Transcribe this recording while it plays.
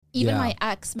Even my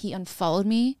ex, he unfollowed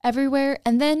me everywhere.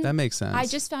 And then that makes sense. I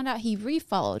just found out he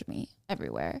refollowed me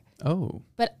everywhere. Oh.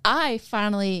 But I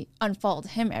finally unfollowed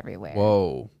him everywhere.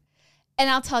 Whoa. And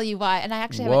I'll tell you why. And I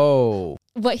actually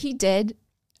what he did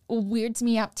weirds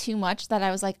me out too much that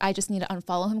I was like, I just need to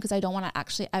unfollow him because I don't want to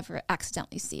actually ever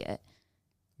accidentally see it.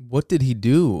 What did he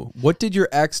do? What did your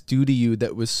ex do to you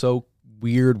that was so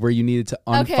weird where you needed to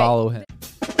unfollow him?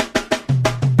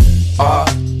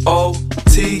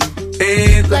 R-O-T-N,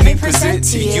 let me present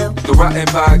to you the Rotten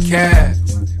Podcast.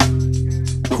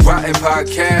 The Rotten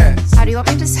Podcast. How do you want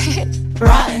me to say it?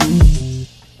 Rotten.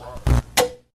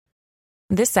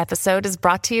 This episode is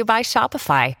brought to you by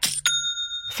Shopify.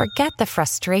 Forget the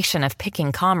frustration of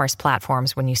picking commerce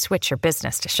platforms when you switch your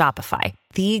business to Shopify,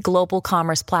 the global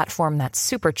commerce platform that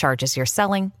supercharges your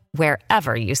selling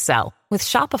wherever you sell. With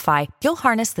Shopify, you'll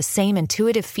harness the same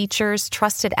intuitive features,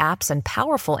 trusted apps, and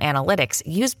powerful analytics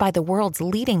used by the world's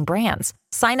leading brands.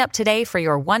 Sign up today for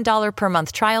your $1 per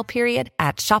month trial period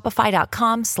at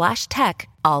shopify.com/tech,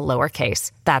 all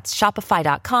lowercase. That's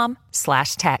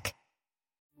shopify.com/tech.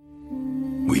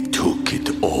 We took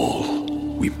it all.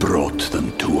 We brought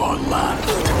them to our land.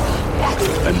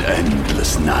 An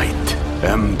endless night,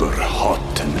 ember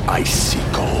hot and icy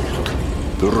cold.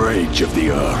 The rage of the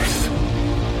earth.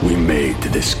 We made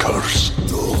this curse.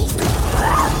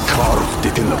 Carved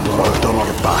it in the blood on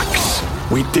our backs.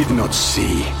 We did not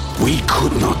see. We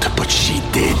could not, but she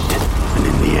did. And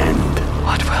in the end,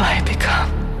 what will I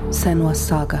become? Senua's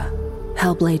Saga.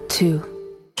 Hellblade 2.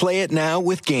 Play it now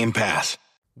with Game Pass.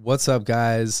 What's up,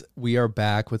 guys? We are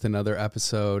back with another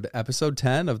episode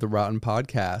 10 of the Rotten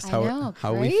Podcast. How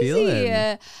are we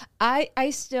feeling? I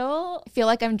still feel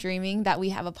like I'm dreaming that we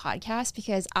have a podcast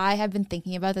because I have been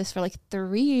thinking about this for like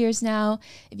 3 years now.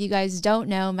 If you guys don't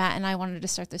know, Matt and I wanted to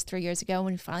start this 3 years ago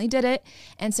when we finally did it.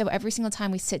 And so every single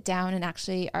time we sit down and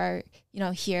actually are,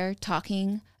 here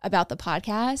talking about the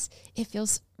podcast, it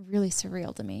feels really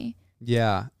surreal to me.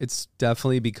 Yeah, it's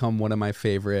definitely become one of my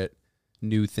favorite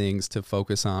new things to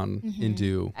focus on and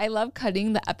do. I love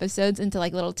cutting the episodes into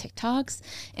like little TikToks.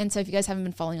 And so if you guys haven't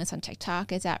been following us on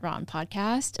TikTok, it's at Rotten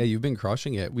Podcast. Yeah, you've been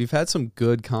crushing it. We've had some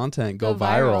good content go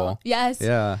viral. Yes.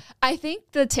 Yeah. I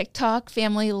think the TikTok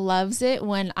family loves it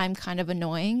when I'm kind of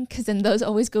annoying because then those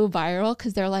always go viral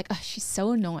because they're like, oh, she's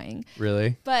so annoying.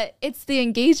 Really? But it's the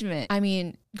engagement. I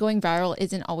mean, going viral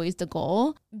isn't always the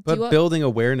goal. But building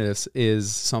awareness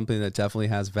is something that definitely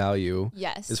has value.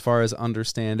 Yes. As far as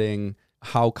understanding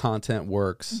how content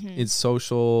works. In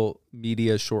social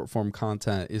media, short form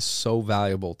content is so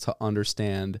valuable to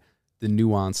understand the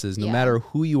nuances. No matter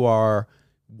who you are,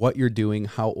 what you're doing,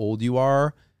 how old you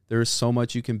are, there is so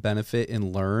much you can benefit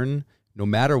and learn. No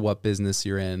matter what business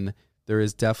you're in, there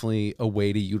is definitely a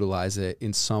way to utilize it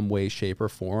in some way, shape, or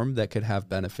form that could have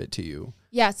benefit to you.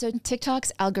 Yeah, so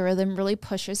TikTok's algorithm really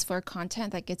pushes for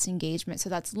content that gets engagement. So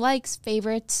that's likes,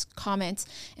 favorites, comments.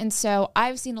 And so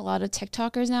I've seen a lot of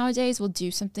TikTokers nowadays will do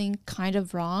something kind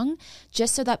of wrong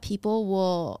just so that people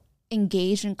will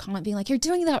engage and comment being like, you're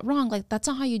doing that wrong. Like, that's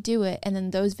not how you do it. And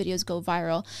then those videos go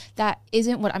viral. That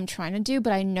isn't what I'm trying to do.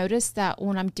 But I noticed that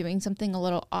when I'm doing something a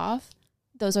little off,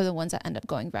 those are the ones that end up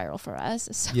going viral for us.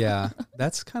 So. Yeah,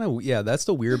 that's that's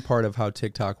the weird part of how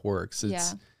TikTok works.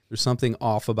 There's something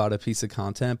off about a piece of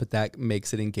content, but that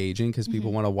makes it engaging because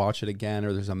people want to watch it again,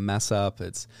 or there's a mess up.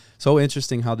 It's so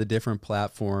interesting how the different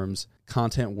platforms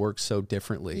content works so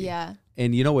differently. Yeah.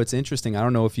 And you know what's interesting? I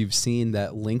don't know if you've seen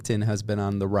that LinkedIn has been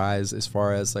on the rise as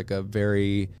far as like a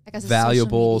very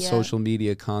valuable social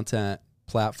media content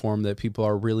platform that people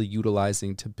are really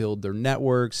utilizing to build their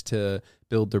networks, to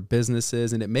build their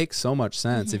businesses. And it makes so much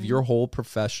sense. If your whole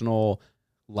professional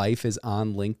life is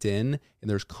on LinkedIn and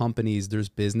there's companies, there's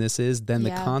businesses, then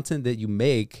the content that you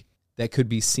make that could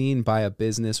be seen by a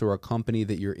business or a company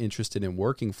that you're interested in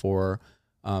working for,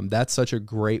 that's such a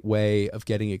great way of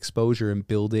getting exposure and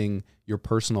building your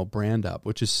personal brand up,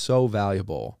 which is so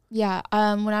valuable. Yeah.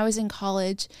 When I was in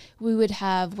college, we would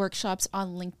have workshops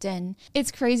on LinkedIn.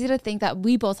 It's crazy to think that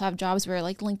we both have jobs where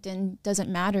like LinkedIn doesn't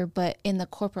matter, but in the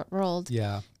corporate world,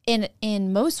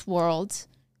 in most worlds,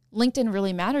 LinkedIn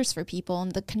really matters for people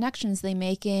and the connections they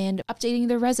make and updating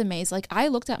their resumes. Like I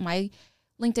looked at my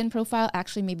LinkedIn profile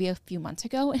actually maybe a few months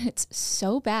ago and it's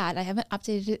so bad. I haven't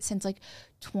updated it since like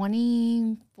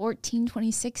 2014,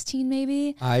 2016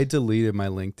 maybe. I deleted my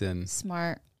LinkedIn.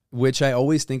 Smart. Which I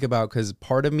always think about because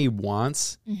part of me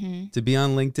wants to be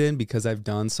on LinkedIn because I've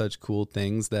done such cool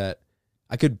things that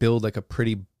I could build like a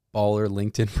pretty baller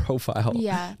LinkedIn profile.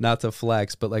 Yeah. Not to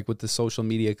flex, but like with the social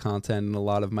media content and a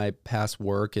lot of my past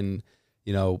work and,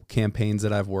 campaigns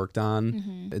that I've worked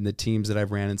on and the teams that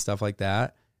I've ran and stuff like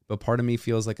that. but part of me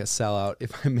feels like a sellout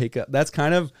if I make that's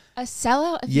kind of a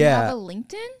sellout if you have a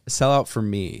LinkedIn? A sellout for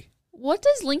me. What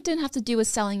does LinkedIn have to do with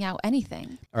selling out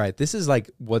anything? All right, this is like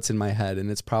what's in my head, and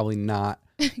it's probably not.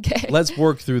 Okay. Let's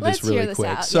work through this really quick.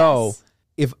 Out. So yes.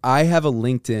 If I have a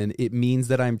LinkedIn, it means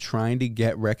that I'm trying to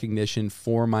get recognition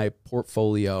for my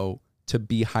portfolio to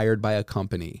be hired by a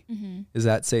company. Mm-hmm. Is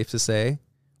that safe to say?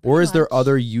 Or is there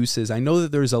other uses? I know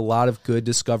that there's a lot of good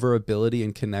discoverability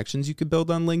and connections you could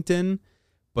build on LinkedIn,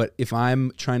 but if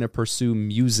I'm trying to pursue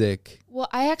music... Well,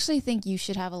 I actually think you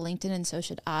should have a LinkedIn, and so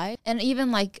should I. And even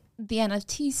like the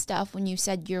NFT stuff, when you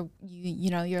said you're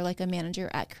like a manager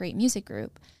at Create Music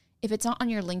Group, if it's not on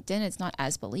your LinkedIn, it's not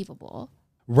as believable.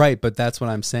 Right, but that's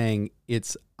what I'm saying.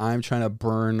 I'm trying to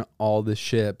burn all the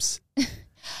ships.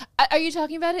 Are you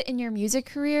talking about it in your music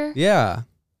career? Yeah.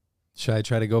 Should I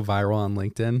try to go viral on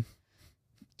LinkedIn?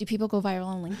 Do people go viral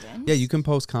on LinkedIn? Yeah, you can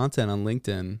post content on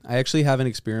LinkedIn. I actually haven't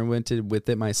experimented with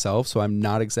it myself, so I'm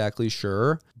not exactly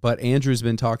sure. But Andrew's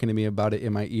been talking to me about it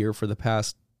in my ear for the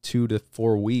past 2 to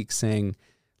 4 weeks, saying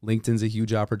LinkedIn's a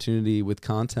huge opportunity with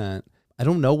content. I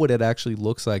don't know what it actually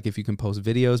looks like if you can post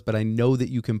videos, but I know that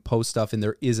you can post stuff and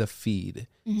there is a feed.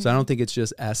 Mm-hmm. So I don't think it's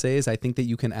just essays. I think that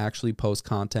you can actually post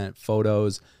content,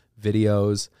 photos,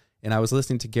 videos. And I was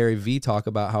listening to Gary Vee talk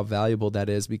about how valuable that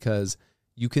is, because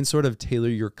you can sort of tailor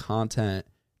your content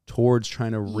towards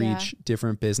trying to reach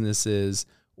different businesses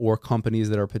or companies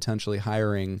that are potentially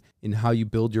hiring, and how you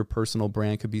build your personal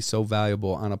brand could be so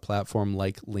valuable on a platform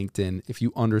like LinkedIn if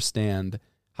you understand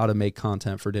how to make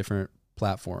content for different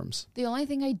platforms. The only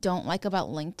thing I don't like about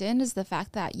LinkedIn is the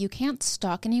fact that you can't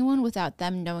stalk anyone without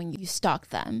them knowing you stalk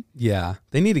them. Yeah,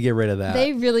 they need to get rid of that.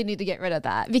 They really need to get rid of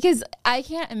that, because I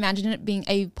can't imagine it being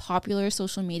a popular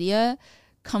social media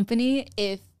company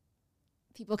if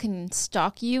people can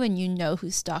stalk you and you know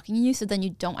who's stalking you, so then you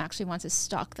don't actually want to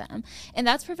stalk them. And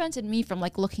that's prevented me from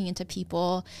like looking into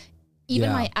people.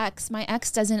 Even my ex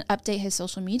doesn't update his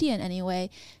social media in any way,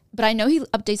 but I know he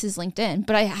updates his LinkedIn,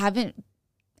 but I haven't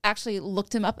actually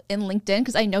looked him up in LinkedIn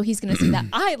because I know he's going to see that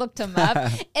I looked him up.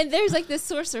 And there's like this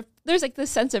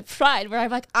sense of pride where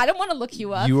I'm like, I don't want to look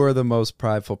you up. You are the most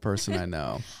prideful person I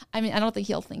know. I mean, I don't think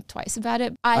he'll think twice about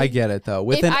it. I get it though.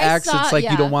 With an ex, it's like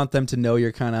you don't want them to know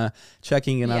you're kind of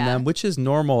checking in on them, which is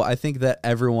normal. I think that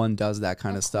everyone does that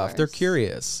kind of stuff. They're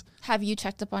curious. Have you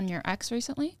checked up on your ex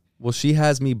recently? Well, she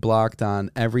has me blocked on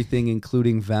everything,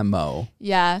 including Venmo.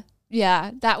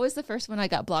 Yeah, that was the first one I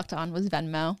got blocked on, was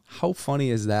Venmo. How funny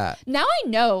is that? Now I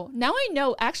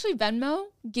know. Actually, Venmo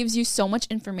gives you so much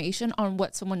information on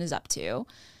what someone is up to.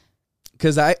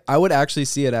 Because I would actually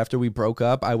see it after we broke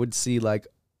up. I would see like,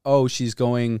 oh, she's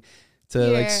going to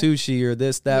like sushi or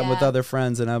this, that with other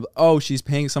friends. And she's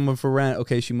paying someone for rent.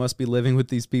 Okay, she must be living with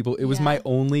these people. It was my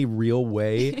only real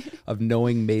way of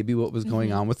knowing maybe what was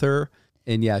going on with her.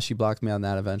 And yeah, she blocked me on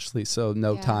that eventually. So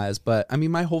no ties. But I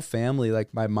mean, my whole family,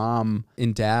 like my mom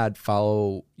and dad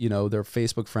follow, their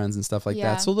Facebook friends and stuff like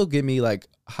that. So they'll give me like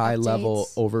high level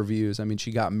overviews. I mean,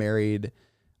 she got married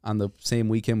on the same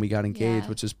weekend we got engaged,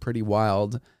 which is pretty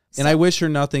wild. And I wish her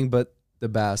nothing but the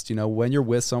best. When you're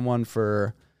with someone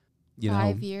for,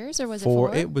 5 years, or was it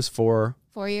 4? It was 4.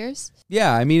 4 years?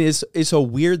 Yeah. I mean, it's a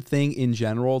weird thing in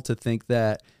general to think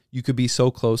that you could be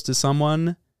so close to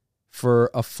someone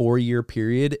for a 4-year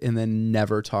period and then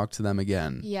never talk to them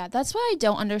again. Yeah, that's why I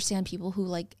don't understand people who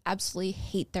like absolutely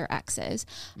hate their exes.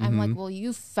 I'm like, well,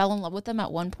 you fell in love with them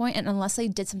at one point, and unless they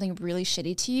did something really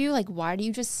shitty to you, like why do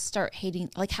you just start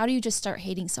hating? Like, how do you just start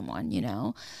hating someone,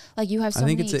 Like you have so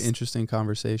many... I think it's an interesting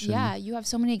conversation. Yeah, you have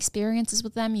so many experiences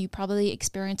with them. You probably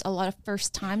experience a lot of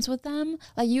first times with them.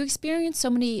 Like you experience so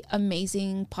many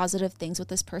amazing, positive things with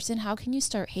this person. How can you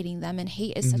start hating them? And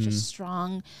hate is such a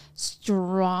strong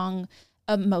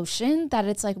emotion that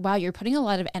it's like, wow, you're putting a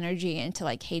lot of energy into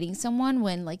like hating someone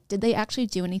when like, did they actually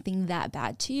do anything that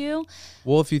bad to you?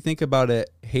 Well, if you think about it,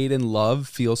 hate and love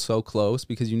feel so close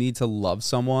because you need to love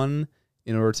someone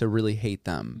in order to really hate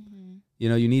them.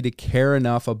 You need to care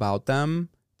enough about them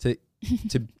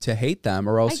to hate them,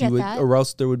 or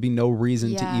else there would be no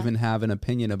reason to even have an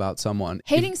opinion about someone.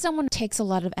 Hating someone takes a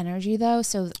lot of energy though.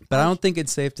 But I don't think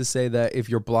it's safe to say that if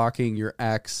you're blocking your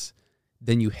ex,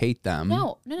 then you hate them.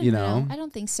 No, I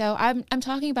don't think so. I'm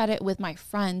talking about it with my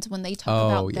friends when they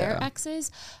talk about their exes.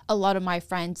 A lot of my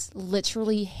friends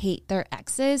literally hate their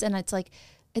exes, and it's like,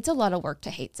 it's a lot of work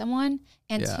to hate someone.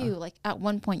 And two, like at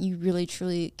one point you really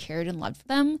truly cared and loved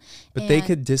them. But they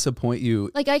could disappoint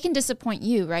you. Like I can disappoint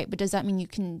you, right? But does that mean you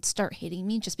can start hating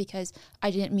me just because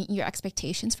I didn't meet your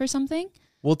expectations for something?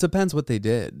 Well, it depends what they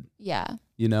did. Yeah.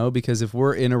 Because if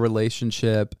we're in a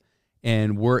relationship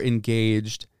and we're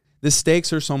engaged, the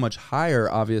stakes are so much higher,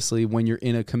 obviously, when you're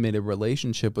in a committed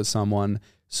relationship with someone.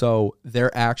 So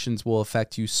their actions will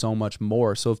affect you so much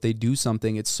more. So if they do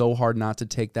something, it's so hard not to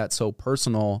take that so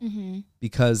personal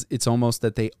because it's almost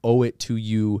that they owe it to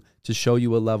you to show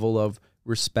you a level of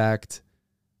respect,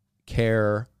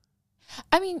 care.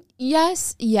 I mean,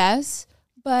 yes,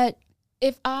 but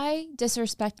if I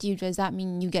disrespect you, does that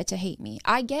mean you get to hate me?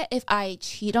 I get if I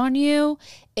cheat on you,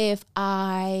 if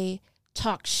I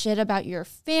talk shit about your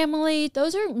family,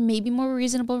 those are maybe more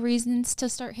reasonable reasons to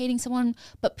start hating someone,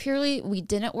 but purely we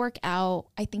didn't work out,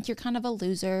 I think you're kind of a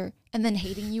loser, and then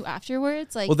hating you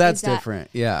afterwards, like, well, that's different.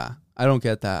 Yeah, I don't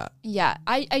get that. Yeah,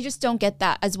 I just don't get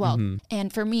that as well.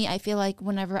 And for me, I feel like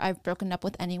whenever I've broken up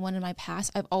with anyone in my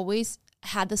past, I've always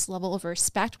had this level of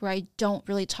respect where I don't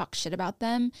really talk shit about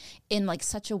them in like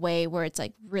such a way where it's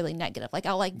like really negative. Like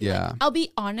I'll I'll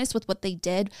be honest with what they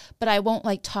did, but I won't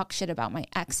like talk shit about my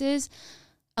exes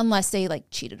unless they like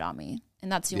cheated on me.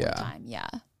 And that's the only time. Yeah.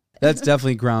 That's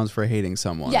definitely grounds for hating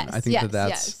someone. Yes, I think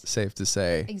that's safe to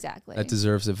say. Exactly. That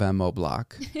deserves a Venmo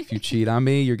block. If you cheat on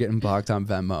me, you're getting blocked on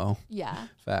Venmo. Yeah.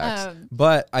 Facts.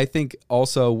 But I think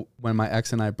also when my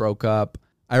ex and I broke up,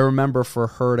 I remember for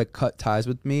her to cut ties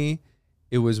with me,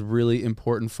 it was really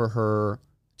important for her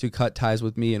to cut ties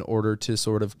with me in order to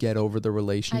sort of get over the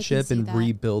relationship and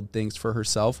rebuild things for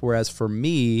herself. Whereas for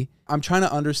me, I'm trying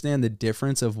to understand the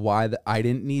difference of why I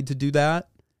didn't need to do that.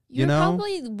 You're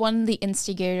probably the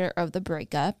instigator of the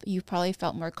breakup. You probably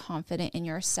felt more confident in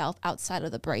yourself outside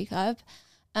of the breakup.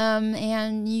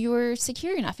 And you were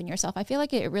secure enough in yourself. I feel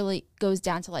like it really goes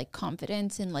down to like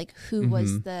confidence and like who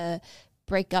was the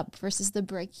breakup versus the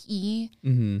breakee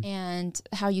and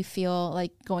how you feel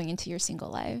like going into your single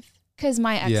life. Because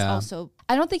my ex also,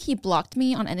 I don't think he blocked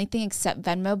me on anything except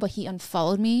Venmo, but he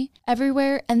unfollowed me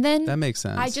everywhere. And then that makes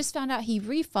sense. I just found out he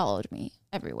refollowed me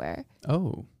everywhere.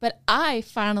 Oh. But I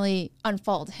finally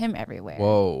unfollowed him everywhere.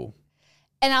 Whoa.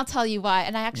 And I'll tell you why.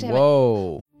 And I actually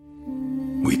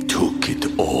We took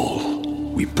it all.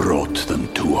 We brought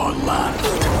them to our land.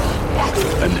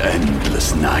 An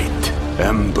endless night.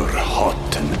 Ember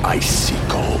hot and icy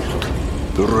cold.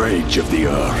 The rage of the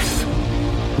earth.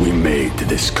 We made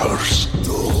this curse.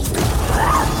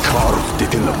 Carved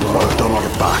it in the blood on our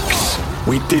backs.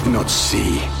 We did not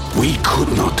see. We could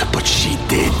not, but she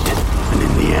did. And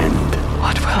in the end,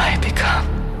 what will I become?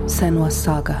 Senua's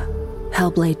Saga.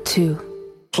 Hellblade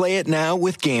 2. Play it now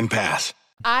with Game Pass.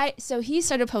 So he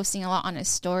started posting a lot on his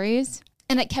stories,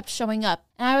 and it kept showing up.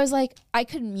 And I was like, I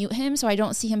could mute him so I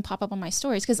don't see him pop up on my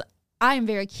stories because I'm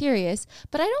very curious,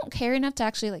 but I don't care enough to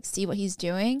actually like see what he's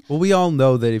doing. Well, we all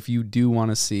know that if you do want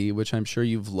to see, which I'm sure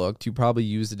you've looked, you probably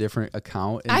used a different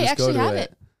account and just go to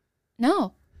it.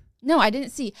 No, I didn't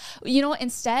see. You know what?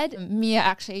 Instead, Mia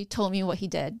actually told me what he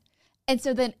did. And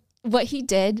so then what he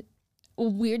did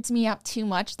weirds me out too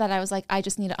much that I was like, I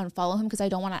just need to unfollow him because I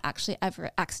don't want to actually ever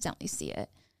accidentally see it.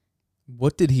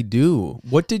 What did he do?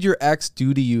 What did your ex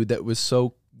do to you that was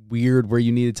so weird where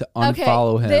you needed to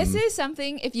unfollow him? This is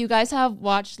something, if you guys have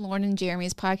watched Lauren and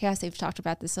Jeremy's podcast, they've talked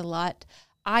about this a lot.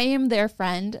 I am their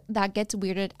friend that gets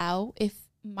weirded out if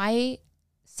my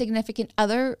significant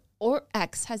other or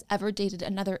ex has ever dated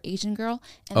another Asian girl.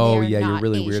 And you're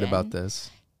really Asian. Weird about this.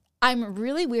 I'm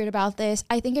really weird about this.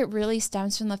 I think it really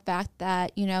stems from the fact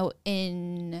that, you know,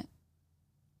 in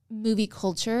movie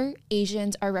culture,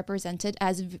 Asians are represented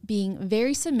as being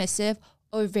very submissive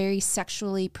or very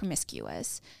sexually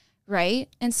promiscuous, right?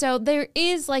 And so there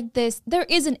is like this, there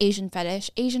is an Asian fetish.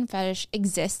 Asian fetish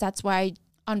exists. That's why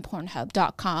on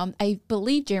Pornhub.com, I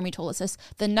believe Jeremy told us this,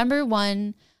 the number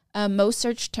one most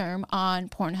searched term on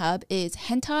Pornhub is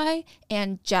hentai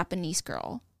and Japanese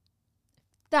girl.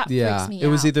 That freaks me out. It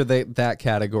was either that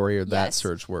category or that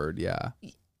search word. Yeah.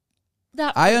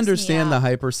 I understand the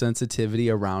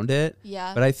hypersensitivity around it.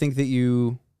 Yeah. But I think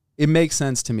that it makes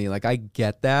sense to me. Like I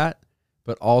get that,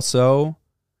 but also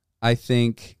I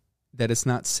think that it's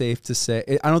not safe to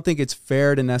say, I don't think it's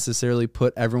fair to necessarily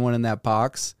put everyone in that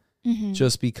box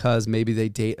just because maybe they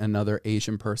date another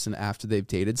Asian person after they've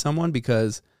dated someone.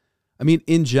 Because I mean,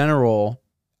 in general,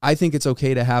 I think it's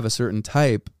okay to have a certain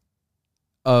type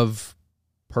of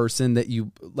person that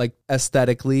you like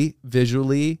aesthetically,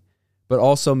 visually, but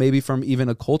also maybe from even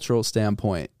a cultural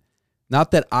standpoint.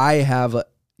 Not that I have,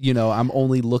 I'm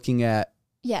only looking at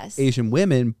Asian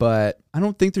women, but I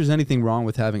don't think there's anything wrong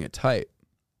with having a type.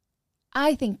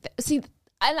 I think, and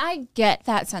I get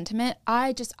that sentiment.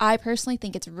 I personally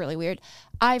think it's really weird.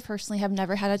 I personally have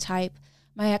never had a type.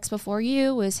 My ex before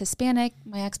you was Hispanic.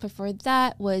 My ex before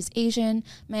that was Asian.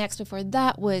 My ex before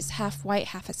that was half white,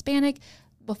 half Hispanic.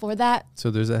 Before that, so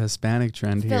there's a Hispanic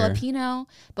trend Filipino.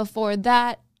 Before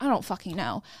that, I don't fucking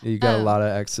know. You got a lot of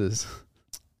exes.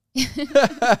 You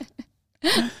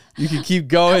can keep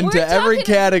going to every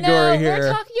category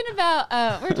here.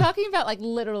 We're talking about like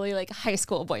literally like high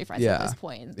school boyfriends at this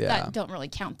point that don't really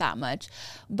count that much.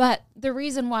 But the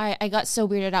reason why I got so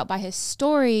weirded out by his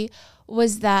story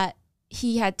was that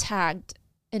he had tagged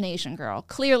an Asian girl,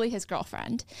 clearly his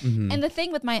girlfriend. Mm-hmm. And the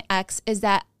thing with my ex is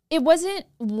that it wasn't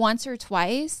once or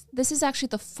twice. This is actually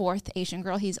the fourth Asian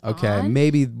girl he's on. Okay,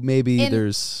 maybe and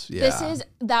there's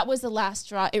that was the last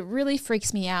straw. It really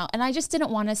freaks me out, and I just didn't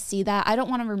want to see that. I don't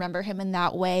want to remember him in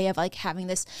that way of like having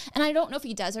this. And I don't know if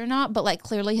he does or not, but like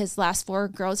clearly his last 4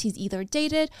 girls he's either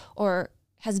dated or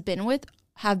has been with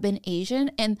have been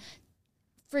Asian, and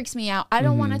freaks me out. I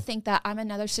don't want to think that I'm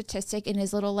another statistic in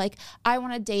his little like I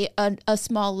want to date a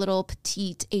small little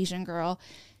petite Asian girl.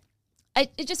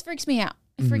 It just freaks me out.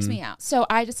 Freaks me out. So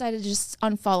I decided to just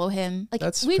unfollow him. Like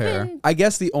that's fair. I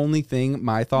guess the only thing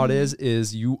my thought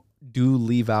is you do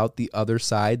leave out the other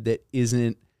side that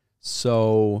isn't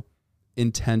so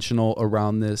intentional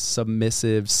around this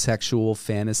submissive sexual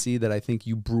fantasy that I think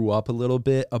you brew up a little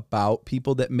bit about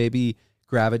people that maybe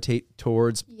gravitate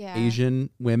towards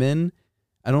Asian women.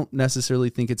 I don't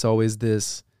necessarily think it's always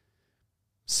this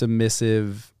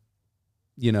submissive,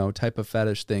 type of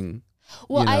fetish thing.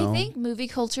 Well, I think movie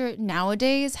culture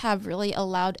nowadays have really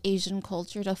allowed Asian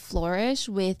culture to flourish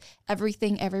with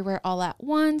Everything Everywhere All at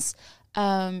Once,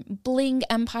 Bling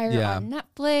Empire on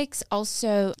Netflix,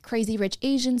 also Crazy Rich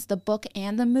Asians, the book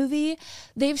and the movie.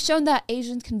 They've shown that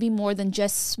Asians can be more than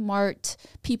just smart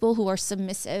people who are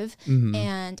submissive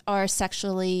and are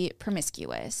sexually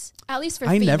promiscuous, at least for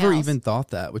females. I never even thought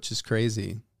that, which is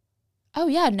crazy. Oh,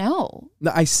 yeah, no.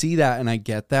 I see that and I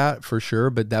get that for sure,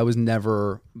 but that was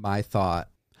never my thought.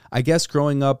 I guess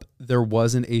growing up, there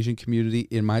was an Asian community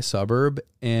in my suburb,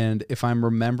 and if I'm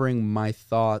remembering my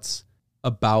thoughts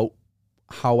about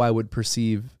how I would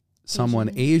perceive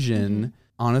someone Asian,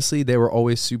 honestly, they were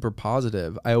always super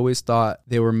positive. I always thought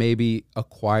they were maybe a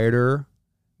quieter,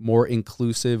 more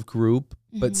inclusive group,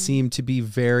 but seemed to be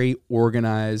very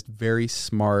organized, very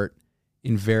smart,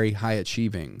 and very high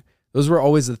achieving. Those were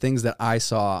always the things that I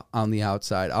saw on the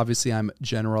outside. Obviously, I'm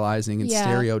generalizing and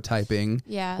stereotyping,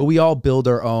 but we all build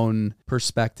our own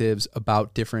perspectives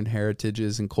about different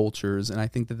heritages and cultures, and I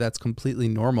think that that's completely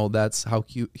normal. That's how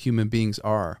human beings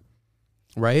are,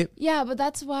 right? Yeah, but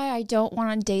that's why I don't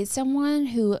want to date someone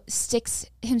who sticks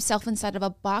himself inside of a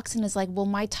box and is like, well,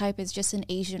 my type is just an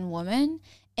Asian woman,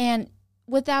 and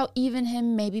without even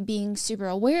him maybe being super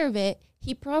aware of it,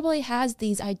 he probably has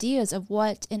these ideas of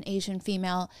what an Asian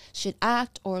female should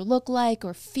act or look like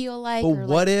or feel like. But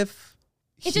what if...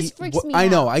 It just freaks me out. I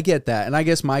know, I get that. And I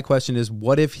guess my question is,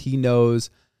 what if he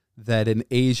knows that an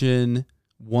Asian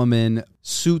woman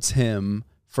suits him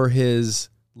for his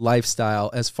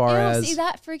lifestyle as far as... See,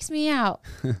 that freaks me out.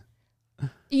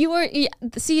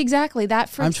 See, exactly, that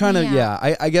freaks me out.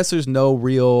 I guess there's no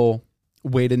real...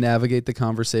 way to navigate the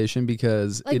conversation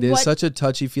because it is such a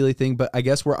touchy-feely thing. But I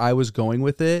guess where I was going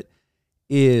with it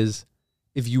is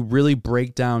if you really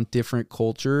break down different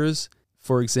cultures,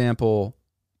 for example,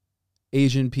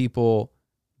 Asian people,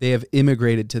 they have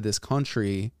immigrated to this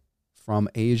country from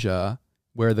Asia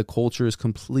where the culture is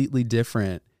completely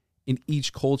different. And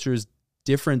each culture's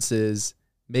differences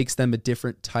makes them a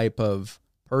different type of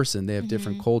person. They have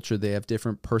different culture. They have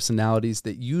different personalities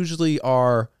that usually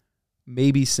are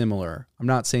maybe similar. I'm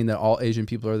not saying that all Asian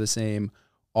people are the same,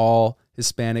 all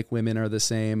Hispanic women are the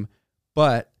same,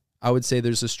 but I would say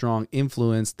there's a strong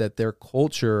influence that their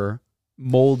culture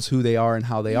molds who they are and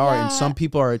how they are. And some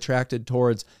people are attracted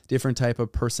towards different type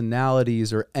of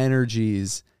personalities or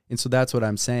energies. And so that's what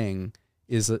I'm saying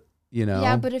is,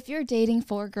 Yeah, but if you're dating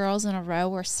 4 girls in a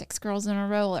row or 6 girls in a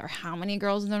row or how many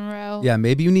girls in a row? Yeah,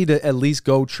 maybe you need to at least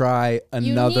go try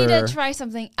another. You need to try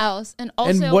something else. And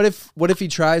also, and what if he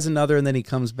tries another and then he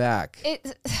comes back?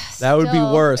 That would be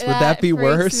worse. Would that be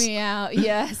worse? Freaks me out.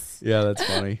 Yes. Yeah, that's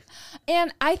funny.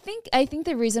 And I think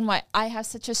the reason why I have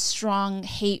such a strong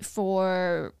hate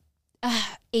for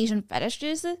Asian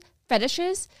fetishes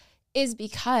is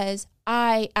because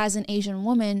I, as an Asian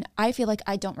woman, I feel like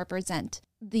I don't represent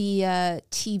the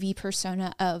TV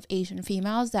persona of Asian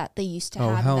females that they used to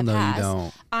have in the past. You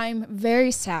don't. I'm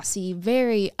very sassy,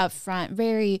 very upfront,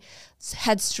 very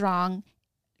headstrong,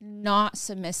 not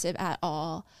submissive at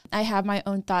all. I have my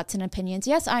own thoughts and opinions.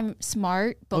 Yes, I'm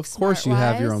smart. Of course you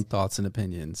have your own thoughts and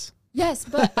opinions. Yes,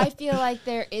 but I feel like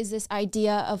there is this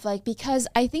idea of like, because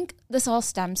I think this all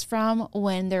stems from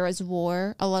when there was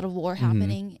war, a lot of war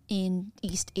happening in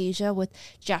East Asia with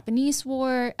Japanese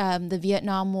war, the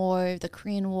Vietnam War, the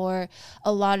Korean War.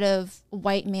 A lot of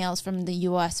white males from the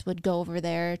U.S. would go over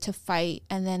there to fight,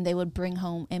 and then they would bring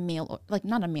home a male, like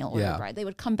not a male order bride. They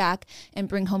would come back and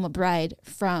bring home a bride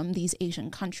from these Asian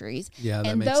countries. Yeah, that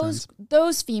and makes sense.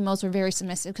 Those females were very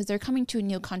submissive because they're coming to a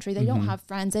new country. They don't have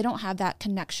friends. They don't have that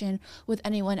connection with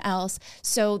anyone else.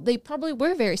 So they probably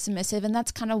were very submissive, and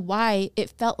that's kind of why it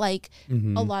felt like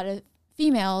a lot of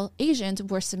female Asians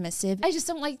were submissive. I just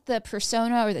don't like the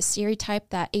persona or the stereotype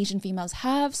that Asian females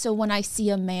have. So when I see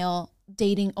a male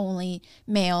dating only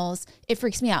males, it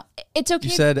freaks me out. It's okay.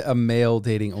 You said a male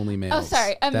dating only males. Oh,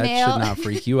 sorry. That male should not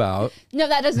freak you out. No,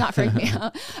 that does not freak me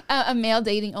out. A male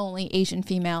dating only Asian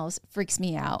females freaks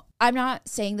me out. I'm not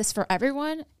saying this for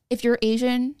everyone. If you're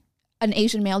Asian, an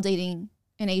Asian male dating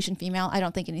an Asian female, I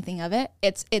don't think anything of it.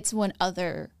 It's when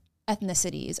other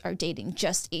ethnicities are dating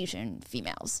just Asian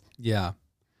females. Yeah.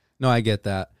 No, I get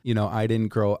that. You know,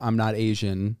 I'm not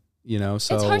Asian, you know,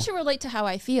 so. It's hard to relate to how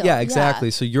I feel. Yeah, exactly.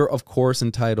 Yeah. So you're, of course,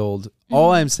 entitled.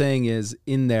 All I'm saying is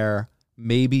in there,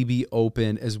 maybe be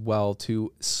open as well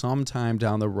to sometime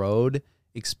down the road,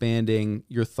 expanding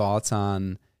your thoughts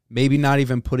on maybe not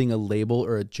even putting a label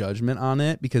or a judgment on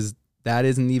it, because that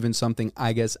isn't even something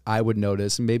I guess I would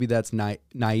notice. Maybe that's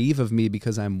naive of me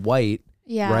because I'm white,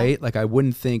 right? Like I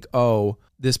wouldn't think, oh,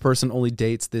 this person only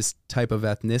dates this type of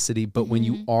ethnicity. But when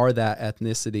you are that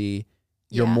ethnicity,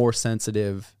 you're more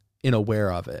sensitive and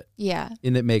aware of it. Yeah.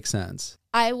 And it makes sense.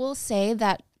 I will say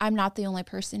that I'm not the only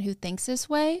person who thinks this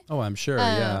way. Oh, I'm sure,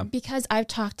 yeah. Because I've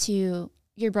talked to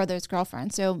your brother's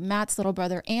girlfriend. So Matt's little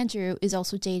brother, Andrew, is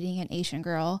also dating an Asian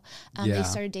girl. They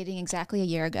started dating exactly a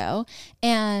year ago.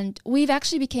 And we've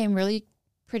actually became really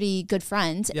pretty good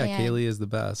friends. Yeah, and Kaylee is the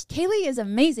best. Kaylee is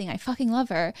amazing. I fucking love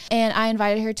her. And I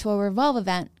invited her to a Revolve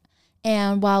event.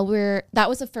 And that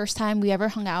was the first time we ever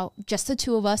hung out, just the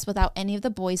two of us without any of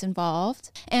the boys involved.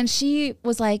 And she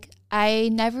was like, I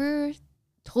never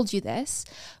told you this,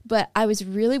 but I was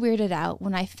really weirded out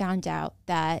when I found out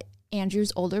that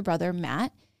Andrew's older brother,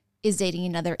 Matt, is dating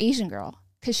another Asian girl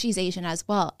because she's Asian as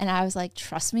well. And I was like,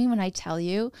 trust me when I tell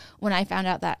you, when I found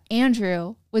out that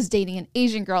Andrew was dating an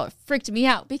Asian girl, it freaked me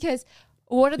out because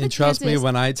what are the chances? Trust me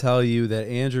when I tell you that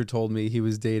Andrew told me he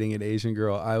was dating an Asian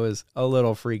girl, I was a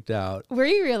little freaked out. Were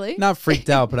you really? Not freaked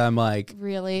out, but I'm like,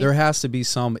 really? There has to be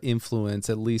some influence,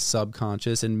 at least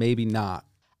subconscious, and maybe not.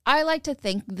 I like to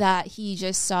think that he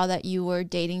just saw that you were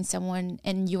dating someone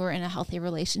and you were in a healthy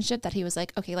relationship, that he was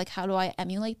like, okay, like how do I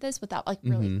emulate this without like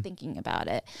really thinking about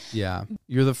it? Yeah.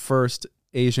 You're the first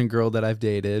Asian girl that I've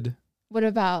dated. What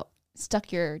about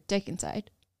stuck your dick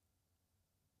inside?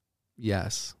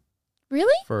 Yes.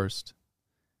 Really? First.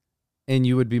 And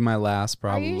you would be my last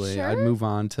probably. Are you sure? I'd move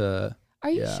on to.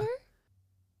 Are you sure?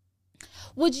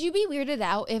 Would you be weirded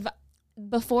out if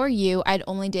before you I'd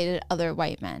only dated other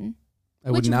white men? I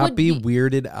would not be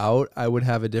weirded out. I would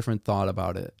have a different thought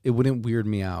about it. It wouldn't weird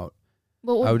me out.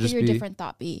 What would your different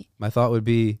thought be? My thought would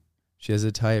be, she has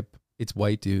a type. It's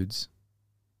white dudes.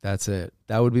 That's it.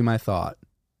 That would be my thought.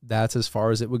 That's as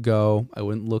far as it would go. I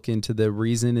wouldn't look into the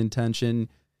reason, intention.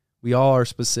 We all are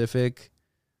specific.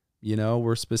 You know,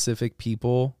 we're specific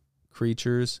people,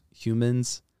 creatures,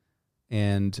 humans.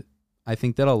 And I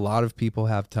think that a lot of people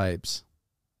have types.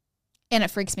 And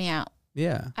it freaks me out.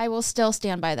 Yeah. I will still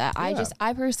stand by that. Yeah.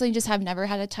 I personally just have never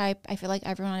had a type. I feel like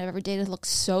everyone I've ever dated looks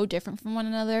so different from one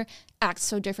another, acts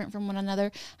so different from one another.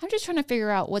 I'm just trying to figure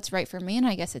out what's right for me, and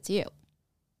I guess it's you.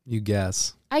 You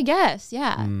guess. I guess,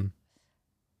 yeah.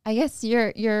 I guess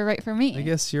you're right for me. I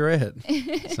guess you're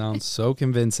it. Sounds so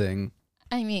convincing.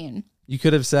 I mean, you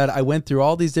could have said, I went through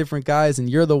all these different guys and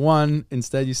you're the one.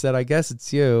 Instead, you said, I guess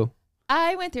it's you.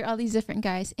 I went through all these different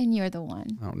guys and you're the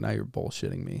one. Oh, now you're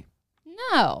bullshitting me.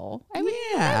 No, I would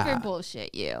never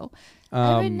bullshit you.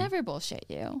 I would never bullshit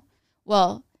you.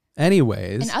 Well,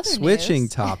 anyways, switching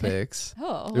topics.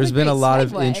 There's been a lot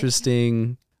of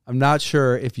interesting. I'm not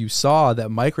sure if you saw that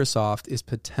Microsoft is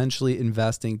potentially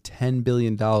investing $10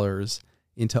 billion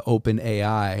into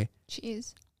OpenAI.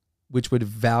 Jeez. Which would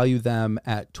value them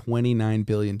at $29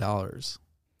 billion.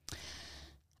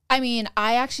 I mean,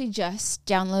 I actually just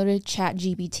downloaded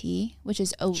ChatGPT, which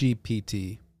is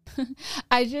GPT.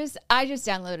 I just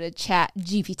downloaded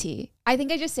ChatGPT. I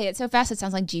think I just say it so fast it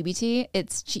sounds like GBT.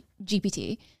 It's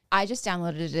GPT. I just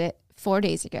downloaded it 4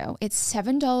 days ago. It's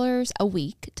 $7 a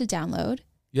week to download.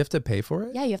 You have to pay for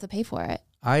it? Yeah, you have to pay for it.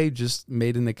 I just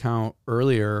made an account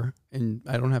earlier and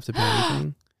I don't have to pay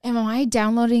anything. Am I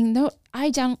downloading? No,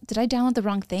 did I download the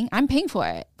wrong thing? I'm paying for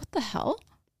it. What the hell?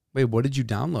 Wait, what did you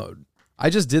download? I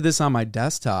just did this on my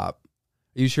desktop.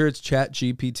 Are you sure it's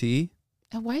ChatGPT?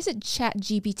 Why is it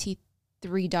ChatGPT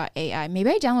 3.ai? Maybe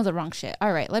I downloaded the wrong shit.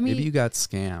 All right, Maybe you got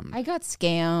scammed. I got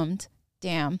scammed.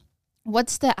 Damn.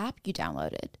 What's the app you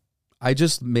downloaded? I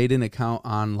just made an account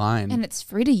online. And it's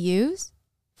free to use?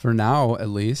 For now, at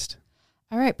least.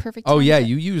 All right, perfect. Oh, yeah,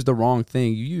 you used the wrong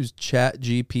thing. You used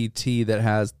ChatGPT that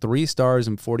has 3 stars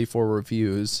and 44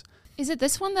 reviews. Is it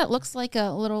this one that looks like a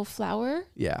little flower?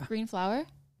 Yeah. Green flower?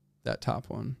 That top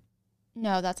one.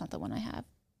 No, that's not the one I have.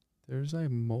 There's like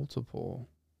multiple.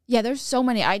 Yeah, there's so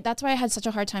many. That's why I had such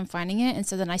a hard time finding it. And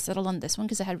so then I settled on this one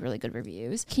because it had really good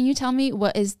reviews. Can you tell me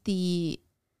what is the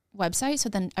website so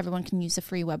then everyone can use the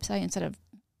free website instead of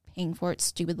paying for it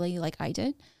stupidly like I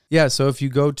did? Yeah, so if you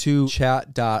go to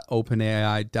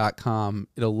chat.openai.com,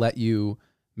 it'll let you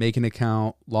make an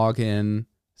account, log in,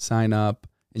 sign up,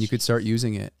 and you could start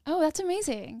using it. Oh, that's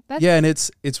amazing. Yeah, and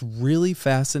it's really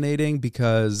fascinating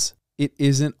because it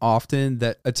isn't often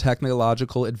that a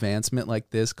technological advancement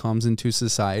like this comes into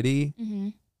society. Mm-hmm.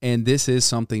 And this is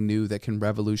something new that can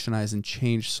revolutionize and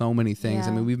change so many things.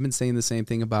 Yeah. I mean, we've been saying the same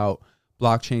thing about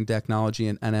blockchain technology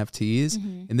and NFTs,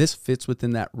 and this fits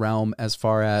within that realm as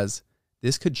far as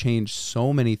this could change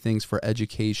so many things for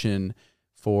education,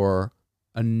 for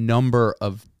a number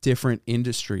of different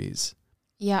industries.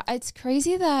 Yeah, it's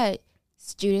crazy that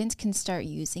students can start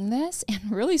using this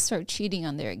and really start cheating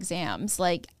on their exams.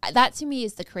 Like, that to me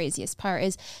is the craziest part,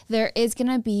 is there is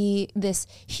going to be this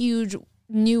huge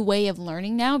new way of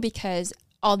learning now because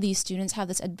all these students have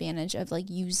this advantage of like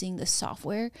using the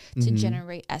software to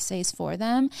generate essays for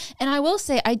them. And I will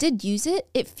say I did use it.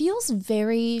 It feels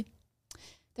very...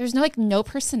 There's no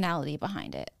personality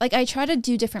behind it. Like, I try to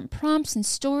do different prompts and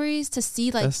stories to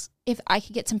see if I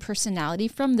could get some personality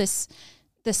from this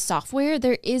software.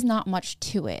 There is not much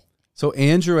to it. So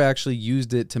Andrew actually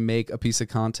used it to make a piece of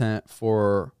content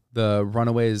for the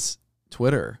Runaways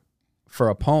Twitter for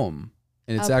a poem.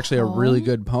 And it's actually a really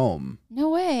good poem. No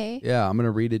way. Yeah, I'm going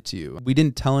to read it to you. We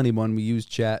didn't tell anyone we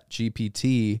used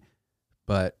ChatGPT,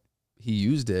 but he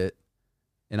used it.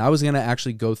 And I was going to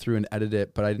actually go through and edit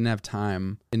it, but I didn't have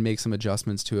time and make some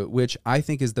adjustments to it, which I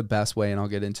think is the best way, and I'll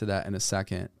get into that in a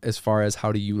second, as far as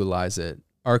how to utilize it.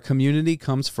 Our community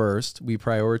comes first. We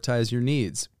prioritize your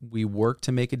needs. We work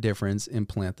to make a difference and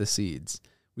plant the seeds.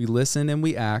 We listen and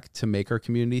we act to make our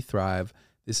community thrive.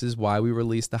 This is why we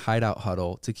release the Hideout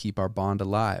Huddle, to keep our bond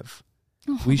alive.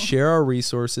 We share our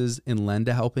resources and lend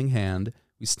a helping hand.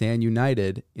 We stand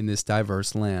united in this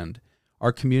diverse land.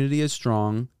 Our community is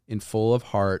strong and full of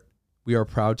heart. We are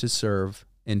proud to serve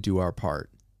and do our part.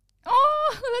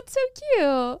 Oh, that's so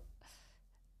cute.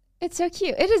 It's so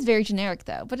cute. It is very generic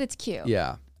though, but it's cute.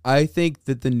 Yeah. I think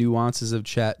that the nuances of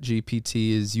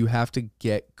ChatGPT is you have to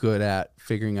get good at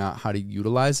figuring out how to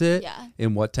utilize it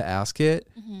and what to ask it.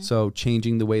 Mm-hmm. So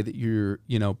changing the way that you're,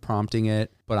 prompting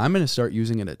it. But I'm going to start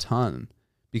using it a ton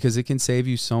because it can save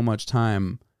you so much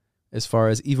time. As far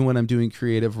as even when I'm doing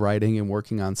creative writing and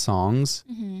working on songs,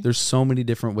 there's so many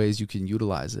different ways you can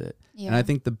utilize it. Yeah. And I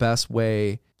think the best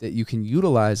way that you can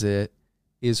utilize it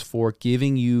is for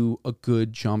giving you a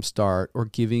good jump start or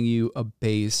giving you a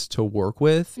base to work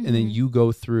with. And then you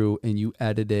go through and you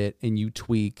edit it and you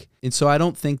tweak. And so I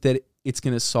don't think that it's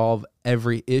going to solve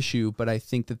every issue, but I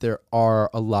think that there are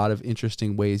a lot of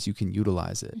interesting ways you can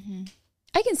utilize it. Mm-hmm.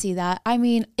 I can see that. I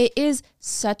mean, it is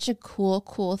such a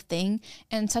cool thing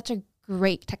and such a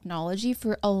great technology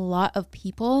for a lot of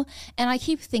people. And I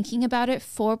keep thinking about it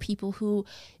for people who,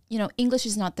 English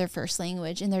is not their first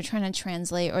language and they're trying to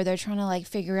translate or they're trying to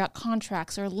figure out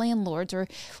contracts or landlords or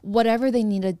whatever they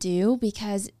need to do,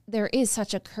 because there is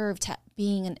such a curve to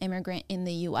being an immigrant in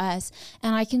the US.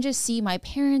 And I can just see my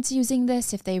parents using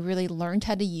this if they really learned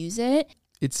how to use it.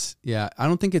 I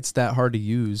don't think it's that hard to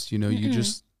use. You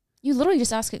literally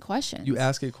just ask it questions. You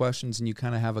ask it questions and you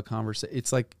kind of have a conversation.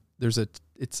 It's like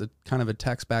it's a kind of a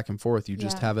text back and forth. You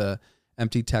just have a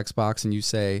empty text box and you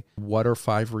say, what are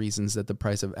 5 reasons that the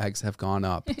price of eggs have gone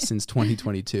up since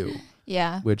 2022?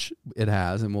 Yeah. Which it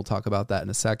has, and we'll talk about that in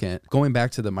a second. Going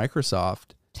back to the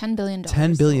Microsoft, $10 billion.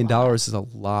 $10 billion is a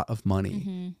lot of money.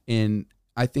 Mm-hmm. And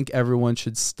I think everyone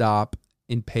should stop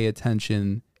and pay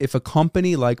attention. If a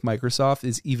company like Microsoft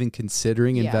is even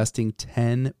considering investing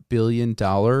 $10 billion,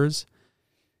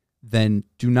 then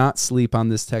do not sleep on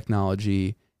this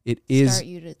technology. It is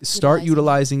start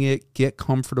utilizing it, get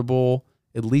comfortable,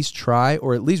 at least try,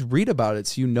 or at least read about it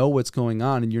so you know what's going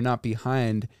on and you're not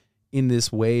behind in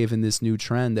this wave, in this new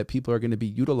trend that people are going to be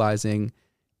utilizing.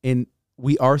 And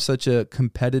we are such a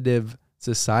competitive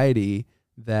society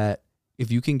that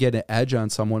if you can get an edge on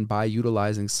someone by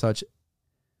utilizing such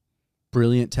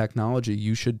brilliant technology.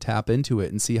 You should tap into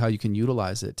it and see how you can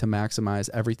utilize it to maximize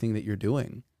everything that you're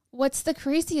doing. What's the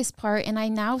craziest part, and I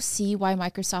now see why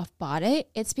Microsoft bought it,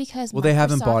 it's because they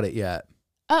haven't bought it yet.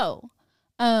 Oh,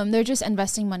 they're just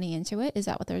investing money into it. Is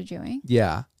that what they're doing?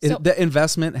 Yeah. So, the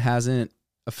investment hasn't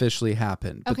officially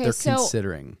happened, but they're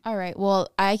considering. All right. Well,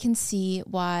 I can see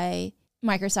why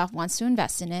Microsoft wants to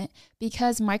invest in it,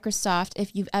 because Microsoft,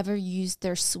 if you've ever used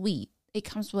their suite, it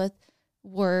comes with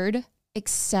Word,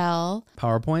 Excel,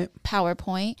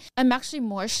 PowerPoint. I'm actually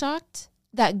more shocked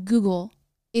that Google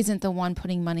isn't the one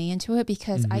putting money into it,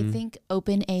 because I think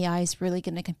OpenAI is really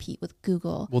going to compete with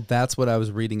Google. Well, that's what I was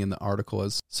reading in the article,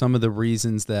 is some of the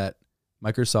reasons that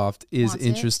Microsoft is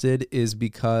interested is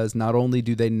because not only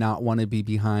do they not want to be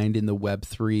behind in the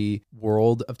Web3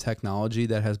 world of technology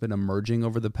that has been emerging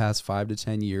over the past 5 to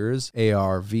 10 years,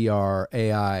 AR, VR,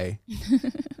 AI.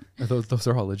 Those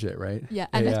are all legit, right? Yeah,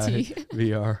 AI, NFT.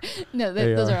 VR. No,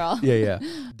 those are all. Yeah.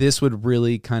 This would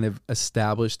really kind of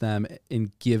establish them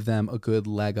and give them a good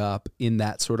leg up in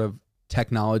that sort of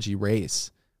technology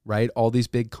race, right? All these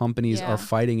big companies are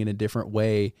fighting in a different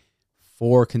way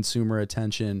for consumer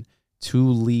attention, to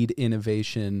lead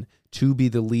innovation, to be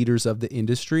the leaders of the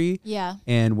industry. Yeah.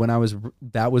 And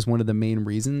that was one of the main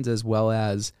reasons, as well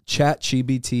as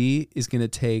ChatGPT is going to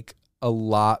take a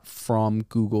lot from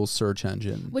Google's search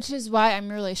engine. Which is why I'm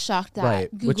really shocked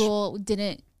that Google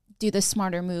didn't do the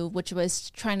smarter move, which was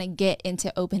trying to get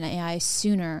into OpenAI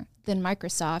sooner than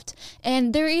Microsoft.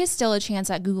 And there is still a chance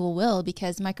that Google will,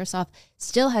 because Microsoft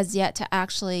still has yet to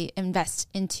actually invest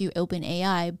into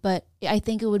OpenAI. But I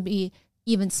think it would be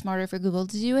even smarter for Google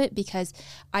to do it, because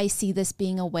I see this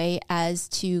being a way as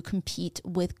to compete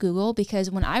with Google. Because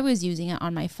when I was using it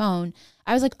on my phone,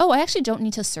 I was like, oh, I actually don't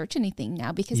need to search anything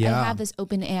now, because I have this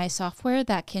OpenAI software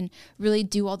that can really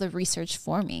do all the research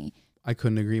for me. I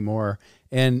couldn't agree more.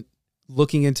 And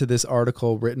looking into this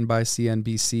article written by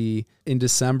CNBC, in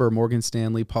December, Morgan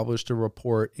Stanley published a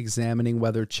report examining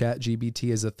whether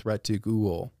ChatGPT is a threat to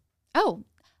Google. Oh,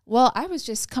 well, I was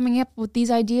just coming up with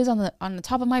these ideas on the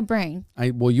top of my brain.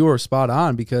 You were spot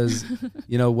on, because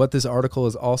what this article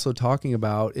is also talking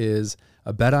about is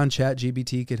a bet on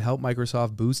ChatGPT could help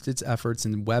Microsoft boost its efforts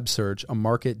in web search, a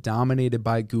market dominated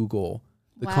by Google.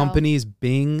 The company's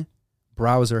Bing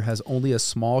browser has only a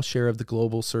small share of the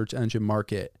global search engine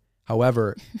market.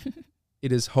 However,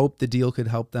 it is hoped the deal could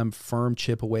help them firm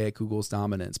chip away at Google's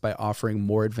dominance by offering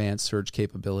more advanced search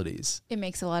capabilities. It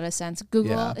makes a lot of sense.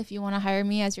 Google, if you want to hire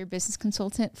me as your business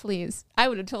consultant, please. I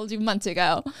would have told you months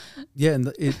ago. Yeah,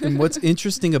 and what's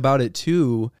interesting about it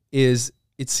too is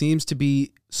it seems to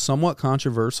be somewhat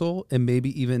controversial, and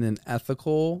maybe even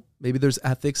maybe there's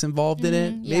ethics involved in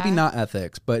it. Yeah. Maybe not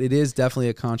ethics, but it is definitely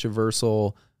a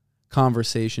controversial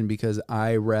conversation, because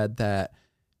I read that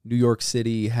New York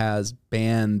City has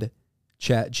banned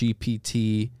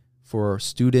ChatGPT for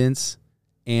students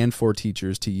and for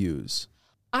teachers to use.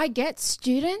 I get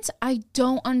students. I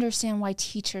don't understand why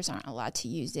teachers aren't allowed to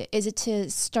use it. Is it to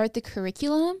start the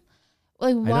curriculum?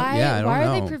 Like, why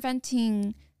are they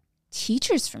preventing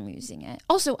teachers from using it?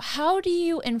 Also, how do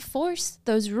you enforce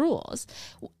those rules?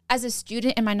 As a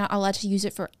student, am I not allowed to use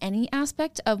it for any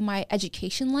aspect of my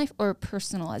education life, or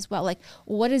personal as well? Like,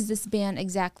 what is this ban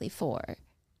exactly for?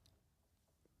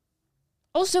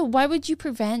 Also, why would you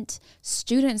prevent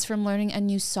students from learning a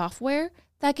new software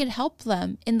that could help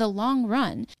them in the long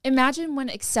run? Imagine when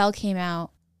Excel came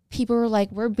out, people were like,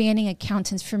 we're banning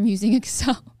accountants from using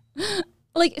Excel.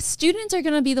 Like, students are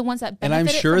going to be the ones that benefit. And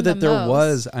I'm sure that there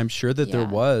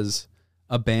was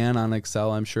a ban on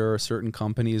Excel. I'm sure certain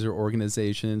companies or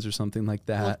organizations or something like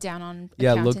that look down on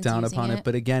upon it.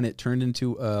 But again, it turned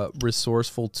into a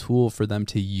resourceful tool for them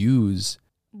to use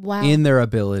in their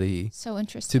ability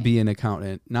to be an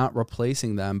accountant, not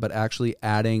replacing them, but actually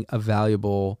adding a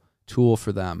valuable tool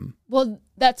for them. Well,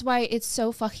 that's why it's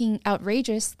so fucking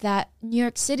outrageous that New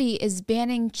York City is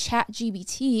banning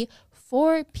ChatGPT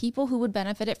for people who would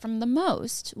benefit it from the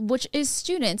most, which is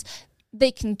students.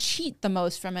 They can cheat the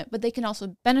most from it, but they can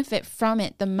also benefit from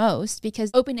it the most, because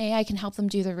OpenAI can help them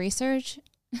do the research,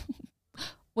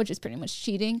 which is pretty much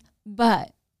cheating,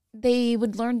 but they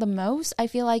would learn the most. I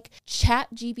feel like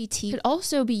ChatGPT could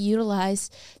also be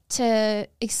utilized to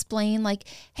explain, like,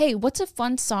 hey, what's a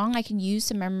fun song I can use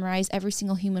to memorize every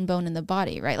single human bone in the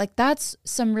body, right? Like, that's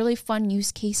some really fun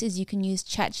use cases you can use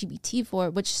ChatGPT for,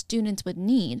 which students would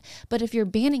need. But if you're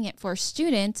banning it for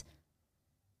students,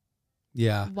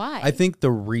 why? I think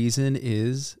the reason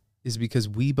is because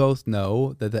we both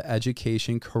know that the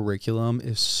education curriculum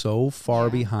is so far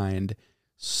behind,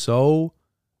 so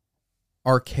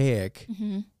archaic,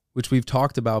 which we've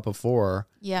talked about before,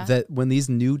 that when these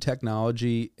new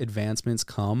technology advancements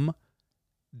come,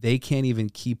 they can't even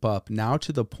keep up now,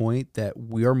 to the point that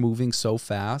we are moving so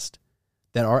fast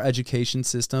that our education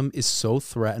system is so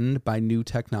threatened by new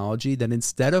technology that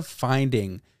instead of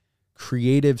finding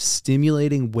creative,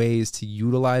 stimulating ways to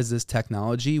utilize this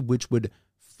technology, which would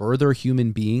further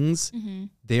human beings,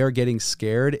 they are getting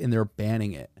scared and they're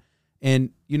banning it.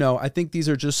 And, you know, I think these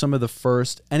are just some of the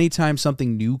first, anytime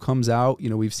something new comes out, you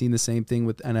know, we've seen the same thing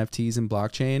with NFTs and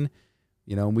blockchain.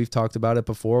 You know, and we've talked about it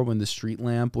before. When the street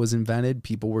lamp was invented,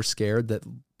 people were scared that,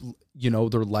 you know,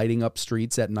 they're lighting up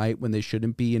streets at night when they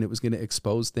shouldn't be, and it was going to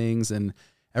expose things. And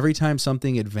every time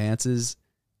something advances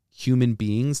human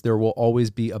beings, there will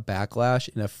always be a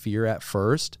backlash and a fear at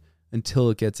first until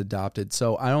it gets adopted.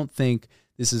 So I don't think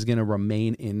this is going to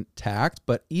remain intact.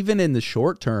 But even in the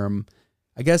short term,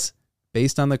 I guess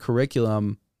based on the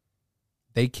curriculum,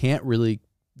 they can't really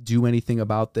do anything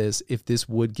about this if this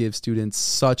would give students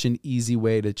such an easy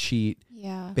way to cheat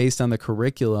based on the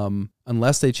curriculum.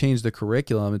 Unless they change the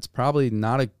curriculum, it's probably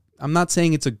not I'm not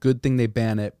saying it's a good thing they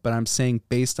ban it, but I'm saying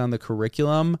based on the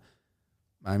curriculum,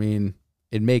 I mean,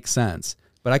 it makes sense.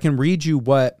 But I can read you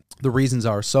what the reasons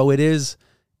are. So it is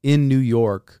in New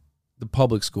York, the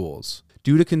public schools.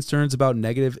 Due to concerns about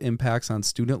negative impacts on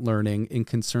student learning and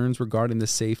concerns regarding the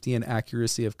safety and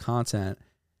accuracy of content,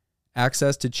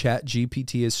 access to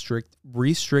ChatGPT is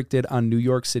restricted on New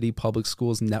York City public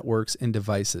schools networks and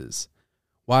devices.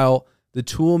 While the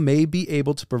tool may be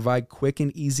able to provide quick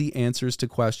and easy answers to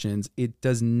questions, it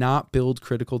does not build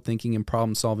critical thinking and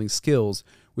problem-solving skills,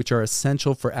 which are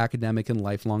essential for academic and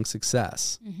lifelong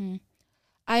success.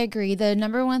 I agree. The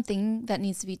number one thing that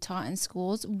needs to be taught in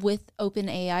schools with open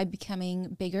AI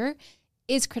becoming bigger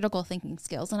is critical thinking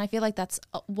skills. And I feel like that's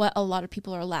what a lot of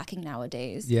people are lacking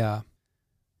nowadays. Yeah.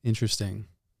 Interesting.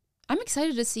 I'm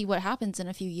excited to see what happens in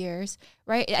a few years,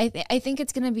 right? I think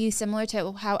it's going to be similar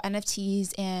to how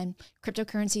NFTs and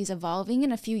cryptocurrency is evolving.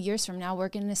 In a few years from now, we're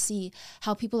going to see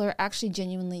how people are actually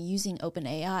genuinely using open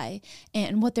AI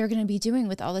and what they're going to be doing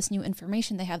with all this new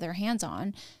information they have their hands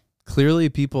on. Clearly,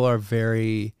 people are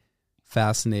very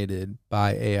fascinated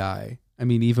by AI. I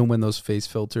mean, even when those face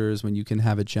filters, when you can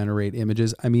have it generate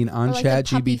images. I mean, on like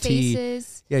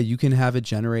ChatGPT, yeah, you can have it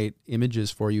generate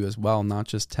images for you as well, not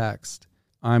just text.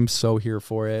 I'm so here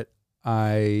for it.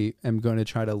 I am going to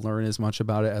try to learn as much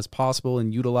about it as possible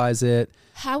and utilize it.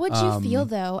 How would you feel,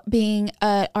 though, being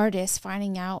an artist,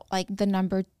 finding out like the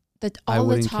number, all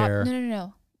the top? Care.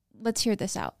 No. Let's hear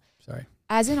this out. Sorry.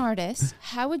 As an artist,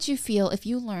 how would you feel if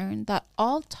you learned that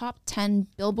all top 10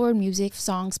 Billboard music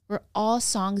songs were all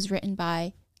songs written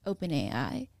by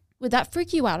OpenAI? Would that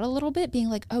freak you out a little bit, being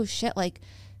like, oh shit, like...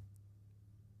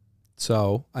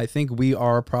 So I think we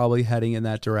are probably heading in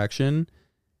that direction.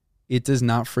 It does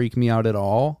not freak me out at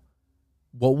all.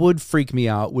 What would freak me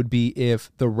out would be if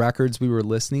the records we were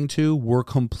listening to were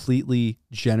completely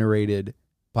generated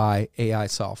by AI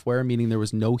software, meaning there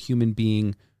was no human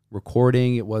being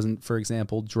recording. It wasn't, for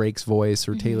example, Drake's voice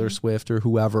or Taylor Swift or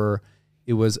whoever.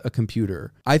 It was a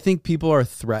computer. I think people are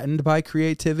threatened by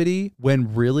creativity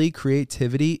when really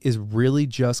creativity is really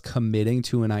just committing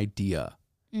to an idea,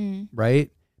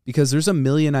 right? Because there's a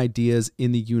million ideas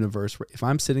in the universe. If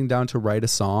I'm sitting down to write a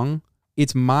song,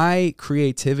 it's my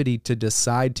creativity to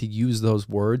decide to use those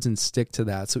words and stick to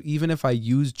that. So even if I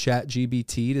use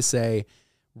ChatGPT to say,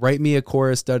 write me a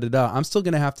chorus, I'm still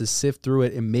going to have to sift through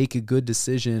it and make a good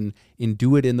decision and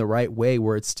do it in the right way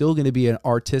where it's still going to be an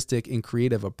artistic and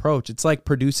creative approach. It's like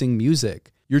producing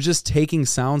music. You're just taking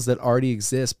sounds that already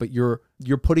exist, but you're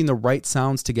putting the right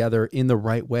sounds together in the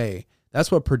right way. That's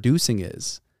what producing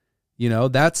is. You know,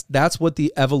 that's what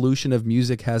the evolution of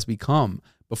music has become.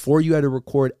 Before, you had to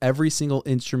record every single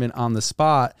instrument on the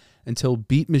spot until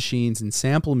beat machines and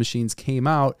sample machines came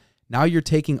out. Now you're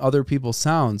taking other people's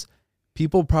sounds.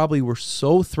 People probably were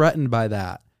so threatened by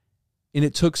that. And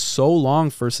it took so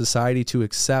long for society to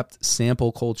accept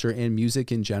sample culture and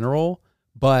music in general.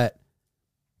 But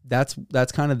that's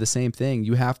kind of the same thing.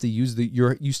 You have to use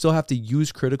you still have to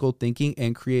use critical thinking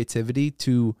and creativity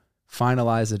to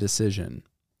finalize a decision.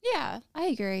 Yeah, I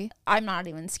agree. I'm not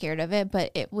even scared of it,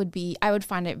 but I would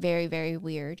find it very, very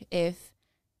weird if,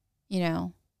 you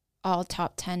know, all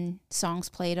top 10 songs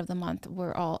played of the month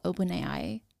were all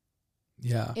OpenAI.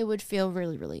 Yeah. It would feel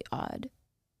really, really odd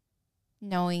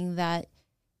knowing that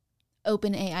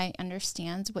OpenAI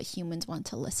understands what humans want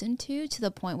to listen to the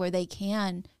point where they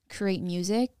can create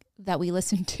music that we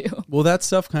listen to. Well, that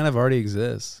stuff kind of already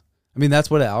exists. I mean, that's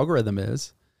what an algorithm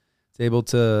is. It's able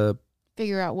to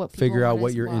figure out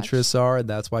what your interests are. And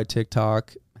that's why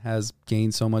TikTok has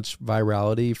gained so much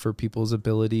virality for people's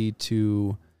ability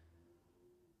to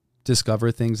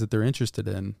discover things that they're interested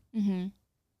in.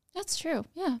 That's true.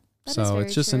 Yeah. So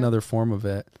it's just another form of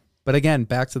it. But again,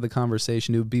 back to the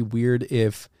conversation, it would be weird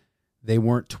if they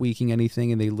weren't tweaking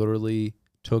anything and they literally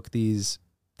took these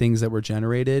things that were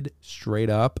generated straight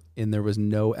up and there was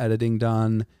no editing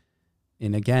done.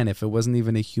 And again, if it wasn't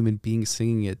even a human being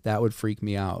singing it, that would freak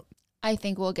me out. I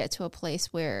think we'll get to a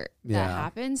place where that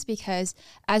happens, because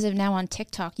as of now on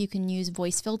TikTok, you can use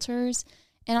voice filters,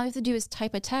 and all you have to do is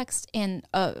type a text and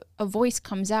a voice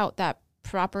comes out that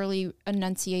properly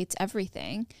enunciates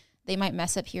everything. They might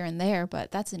mess up here and there,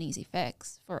 but that's an easy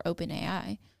fix for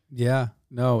OpenAI. Yeah,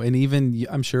 no. And even,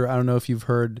 I'm sure, I don't know if you've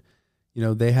heard,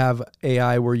 they have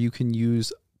AI where you can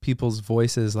use people's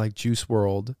voices like Juice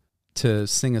WRLD to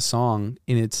sing a song,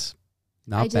 and it's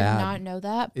not bad. I did not know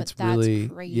that, but it's that's really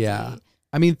crazy. Yeah.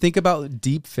 I mean, think about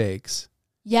deep fakes.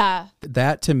 Yeah.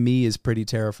 That to me is pretty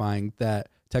terrifying, that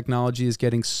technology is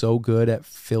getting so good at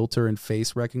filter and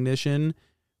face recognition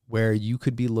where you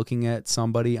could be looking at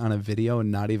somebody on a video and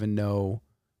not even know,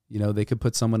 they could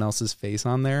put someone else's face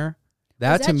on there.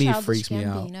 That to me freaks me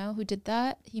out. Gambino who did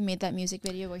that? He made that music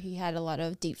video where he had a lot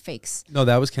of deep fakes. No,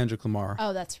 that was Kendrick Lamar.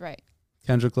 Oh, that's right.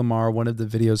 Kendrick Lamar, one of the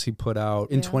videos he put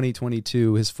out in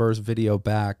 2022, his first video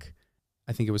back,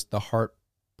 I think it was The Heart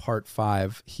Part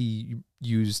 5, he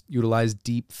utilized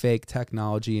deep fake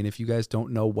technology. And if you guys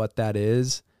don't know what that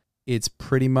is, it's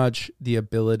pretty much the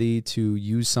ability to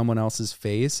use someone else's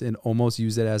face and almost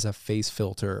use it as a face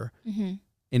filter. Mm-hmm.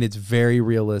 And it's very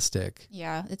realistic.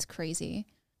 Yeah, it's crazy.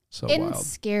 So and wild. It's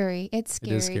scary. It's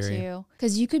scary too.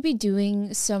 Because you could be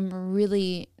doing some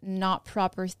really not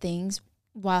proper things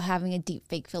while having a deep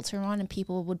fake filter on, and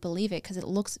people would believe it because it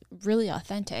looks really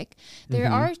authentic. There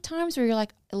are times where you're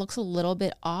like, it looks a little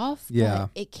bit off, but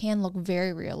it can look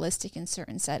very realistic in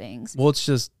certain settings. Well, it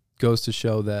just goes to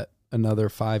show that another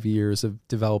 5 years of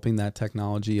developing that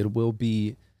technology, it will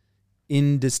be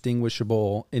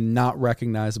indistinguishable and not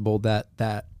recognizable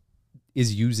that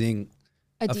is using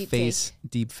a face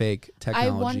deep fake technology.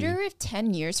 I wonder if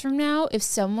 10 years from now, if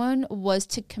someone was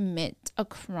to commit a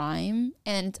crime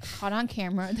and it's caught on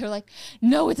camera, they're like,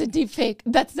 no, it's a deep fake.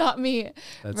 That's not me.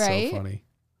 That's so funny.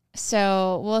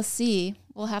 So we'll see.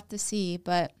 We'll have to see.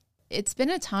 But it's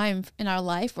been a time in our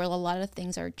life where a lot of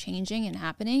things are changing and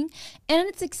happening. And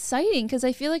it's exciting because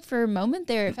I feel like for a moment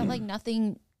there, it felt like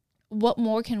nothing. What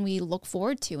more can we look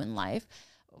forward to in life?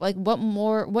 Like what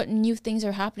new things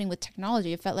are happening with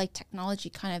technology? It felt like technology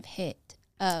kind of hit.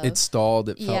 It stalled.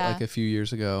 It felt like a few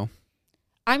years ago.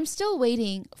 I'm still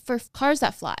waiting for cars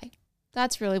that fly.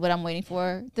 That's really what I'm waiting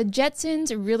for. The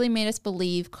Jetsons really made us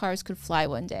believe cars could fly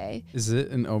one day. Is it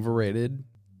an overrated?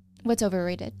 What's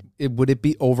overrated? Would it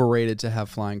be overrated to have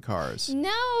flying cars? No,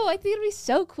 I think it'd be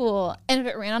so cool. And if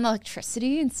it ran on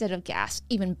electricity instead of gas,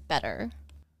 even better.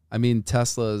 I mean,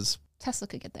 Tesla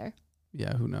could get there.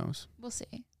 Yeah, who knows? We'll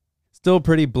see. Still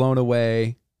pretty blown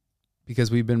away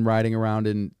because we've been riding around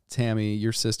in Tammy,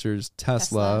 your sister's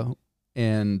Tesla,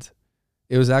 and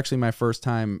it was actually my first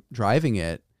time driving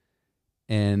it,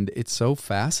 and it's so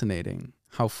fascinating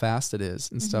how fast it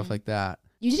is and stuff like that.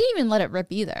 You didn't even let it rip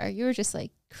either. You were just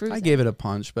like cruising. I gave it a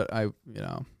punch, but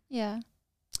Yeah.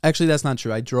 Actually, that's not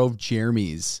true. I drove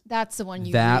Jeremy's. That's the one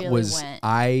you really went.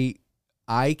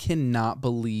 I cannot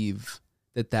believe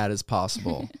that is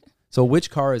possible. So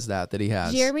which car is that he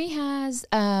has? Jeremy has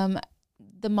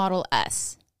the Model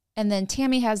S, and then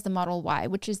Tammy has the Model Y,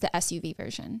 which is the SUV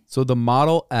version. So the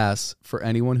Model S, for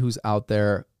anyone who's out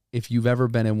there, if you've ever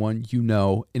been in one,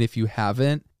 and if you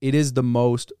haven't, it is the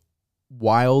most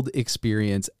wild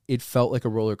experience. It felt like a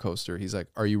roller coaster. He's like,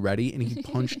 "Are you ready?" And he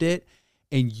punched it,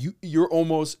 and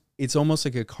it's almost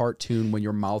like a cartoon when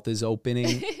your mouth is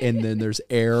opening and then there's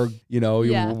air,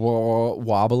 you're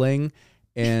wobbling.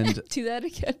 And do that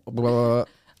again.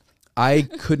 I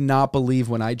could not believe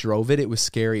when I drove it. It was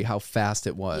scary how fast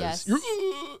it was. Yes.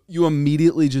 You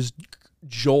immediately just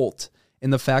jolt.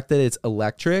 And the fact that it's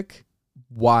electric,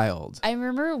 wild. I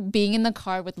remember being in the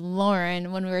car with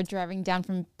Lauren when we were driving down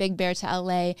from Big Bear to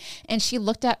LA, and she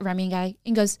looked at Remy and I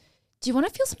and goes, "Do you want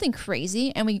to feel something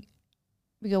crazy?" And we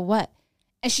go, "What?"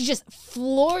 And she just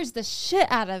floors the shit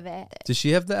out of it. Does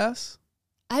she have the S?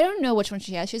 I don't know which one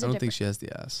she has. I don't think she has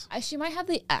the S. She might have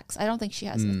the X. I don't think she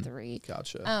has the 3.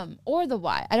 Gotcha. Or the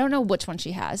Y. I don't know which one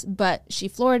she has, but she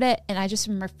floored it, and I just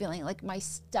remember feeling like my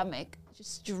stomach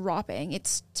just dropping.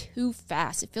 It's too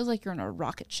fast. It feels like you're on a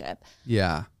rocket ship.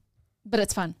 Yeah. But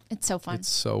it's fun. It's so fun. It's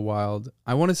so wild.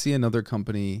 I want to see another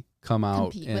company come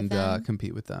out and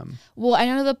compete with them. Well, I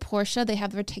know the Porsche, they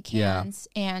have their Taycans,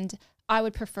 and I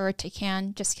would prefer a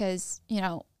Taycan just because,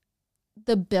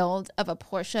 the build of a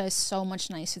Porsche is so much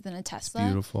nicer than a Tesla. It's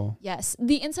beautiful. Yes.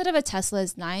 The inside of a Tesla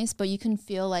is nice, but you can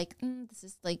feel like, this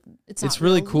is like, it's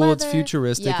really cool. leather. It's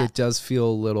futuristic. Yeah. It does feel a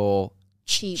little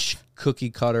cheap. Cookie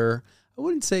cutter. I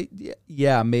wouldn't say,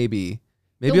 yeah, maybe.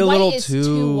 Maybe the a little white is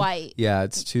too white. Yeah,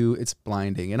 it's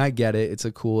blinding. And I get it. It's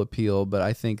a cool appeal, but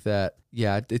I think that,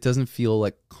 it doesn't feel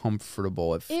like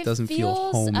comfortable. It doesn't feel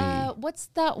homey. What's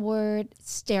that word?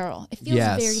 Sterile. It feels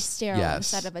very sterile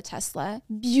inside of a Tesla.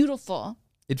 Beautiful.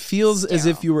 It feels as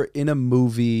if you were in a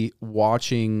movie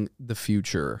watching the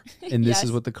future, and this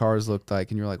is what the cars looked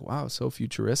like, and you're like, wow, so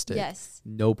futuristic. Yes.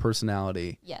 No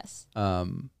personality. Yes.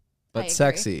 But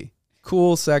sexy.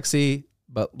 Cool, sexy,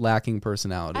 but lacking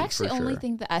personality. I actually for only sure.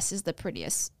 think the S is the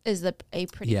prettiest, a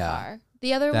pretty car.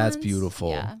 The other That's ones,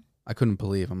 beautiful. Yeah. I couldn't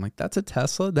believe. I'm like, that's a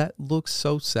Tesla? That looks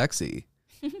so sexy.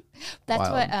 That's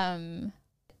Wild. what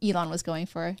Elon was going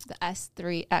for, the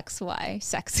S3XY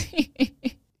sexy.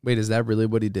 Wait, is that really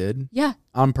what he did? Yeah.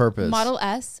 On purpose. Model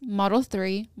S, Model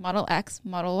 3, Model X,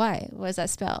 Model Y. What does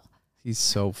that spell? He's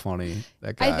so funny,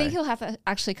 that guy. I think he'll have to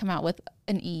actually come out with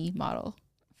an E model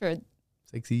for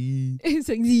sexy.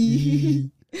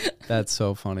 Sexy. That's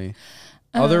so funny.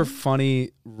 Other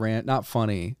funny rant, not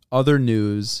funny, other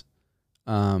news.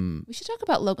 We should talk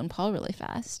about Logan Paul really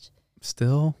fast.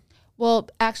 Still? Well,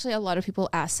 actually, a lot of people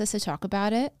asked us to talk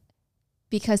about it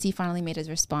because he finally made his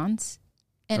response.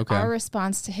 And our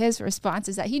response to his response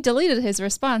is that he deleted his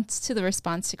response to the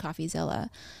response to CoffeeZilla.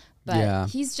 But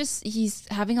he's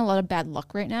having a lot of bad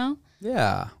luck right now.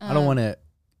 Yeah. I don't want to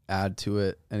add to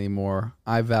it anymore.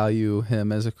 I value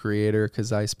him as a creator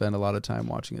because I spend a lot of time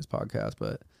watching his podcast.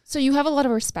 But so you have a lot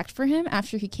of respect for him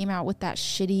after he came out with that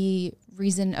shitty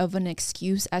reason of an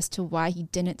excuse as to why he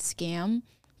didn't scam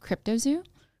CryptoZoo?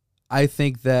 I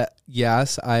think that,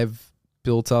 yes, I've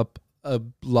built up a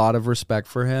lot of respect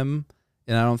for him.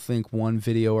 And I don't think one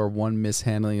video or one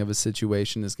mishandling of a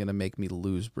situation is going to make me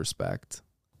lose respect.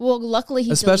 Well, luckily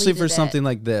he especially for deleted something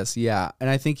like this. Yeah. And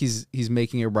I think he's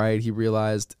making it right. He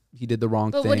realized he did the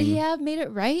wrong thing. But would he have made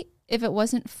it right if it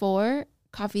wasn't for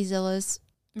CoffeeZilla's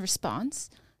response?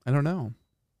 I don't know.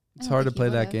 It's hard to play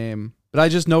that game. But I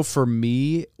just know for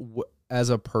me, as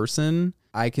a person,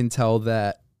 I can tell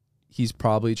that he's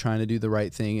probably trying to do the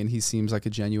right thing, and he seems like a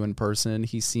genuine person.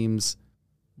 He seems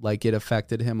like it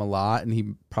affected him a lot, and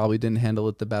he probably didn't handle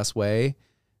it the best way.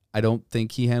 I don't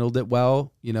think he handled it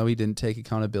well. You know, he didn't take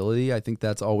accountability. I think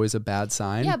that's always a bad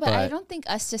sign. Yeah, but I don't think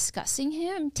us discussing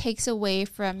him takes away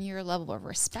from your level of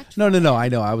respect. No. I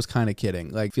know. I was kind of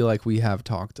kidding. Like, I feel like we have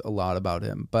talked a lot about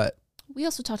him, but we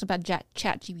also talked about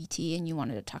ChatGPT, and you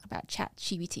wanted to talk about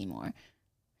ChatGPT more.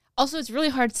 Also, it's really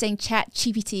hard saying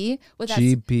ChatGPT without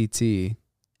GPT.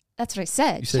 That's what I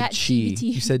said. You said ChatGPT.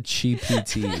 You said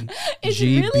GPT. It's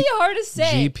really hard to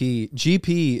say.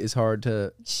 GP is hard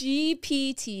to.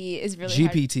 GPT is really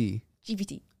GPT. hard.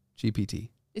 GPT.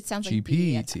 It sounds like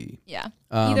GPT. Yeah.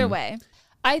 Either way,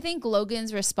 I think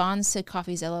Logan's response to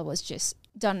CoffeeZilla was just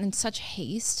done in such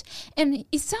haste, and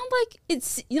it sounds like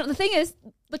it's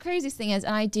the craziest thing is,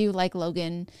 and I do like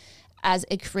Logan as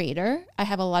a creator. I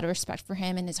have a lot of respect for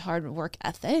him and his hard work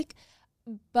ethic,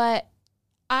 but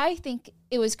I think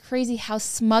it was crazy how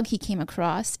smug he came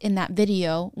across in that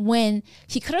video when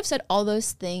he could have said all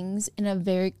those things in a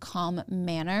very calm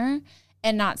manner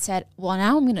and not said, well,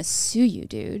 now I'm going to sue you,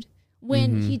 dude.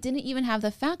 When he didn't even have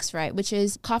the facts right, which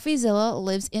is CoffeeZilla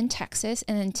lives in Texas,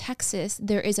 and in Texas,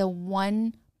 there is a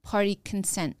one-party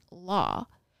consent law,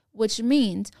 which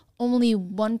means only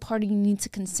one party needs to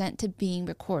consent to being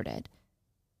recorded.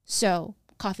 So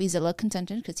CoffeeZilla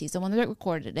consented because he's the one that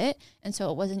recorded it, and so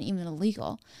it wasn't even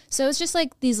illegal. So it's just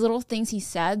like these little things he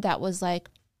said that was like,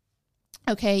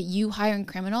 okay, you hiring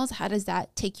criminals, how does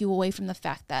that take you away from the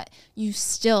fact that you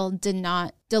still did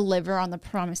not deliver on the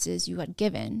promises you had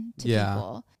given to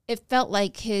people? It felt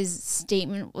like his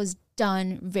statement was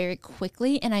done very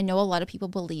quickly, and I know a lot of people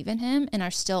believe in him and are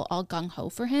still all gung-ho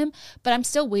for him, but I'm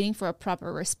still waiting for a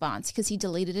proper response because he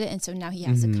deleted it, and so now he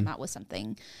has to come out with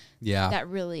something that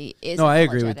really is No, I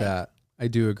agree with that. I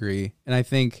do agree. And I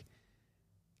think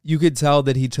you could tell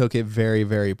that he took it very,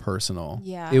 very personal.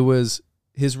 Yeah.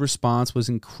 His response was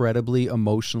incredibly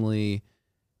emotionally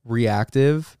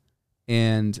reactive,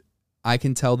 and I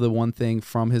can tell the one thing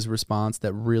from his response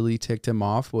that really ticked him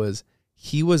off was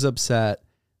he was upset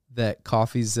that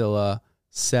CoffeeZilla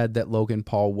said that Logan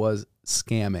Paul was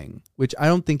scamming, which I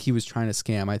don't think he was trying to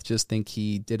scam. I just think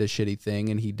he did a shitty thing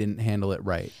and he didn't handle it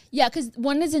right. Yeah, because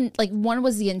one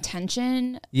was the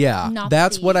intention. Yeah,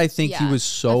 that's what I think he was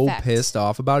so pissed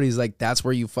off about. He's like, that's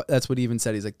what he even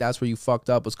said. He's like, that's where you fucked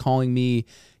up, was calling me,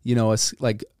 you know,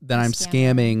 that I'm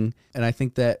scamming. And I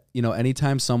think that, you know,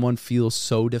 anytime someone feels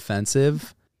so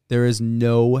defensive, there is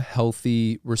no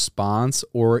healthy response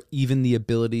or even the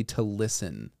ability to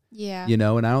listen. Yeah. You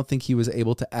know, and I don't think he was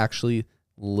able to actually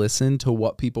listen to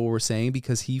what people were saying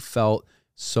because he felt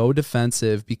so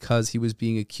defensive because he was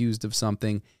being accused of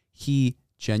something he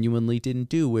genuinely didn't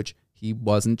do, which he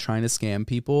wasn't trying to scam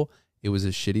people. It was a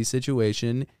shitty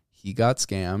situation. He got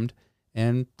scammed.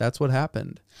 And that's what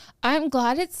happened. I'm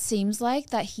glad it seems like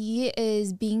that he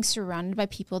is being surrounded by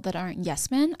people that aren't yes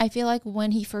men. I feel like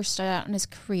when he first started out in his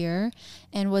career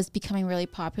and was becoming really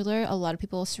popular, a lot of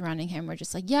people surrounding him were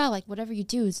just like, yeah, like whatever you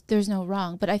do, there's no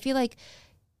wrong. But I feel like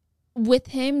with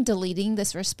him deleting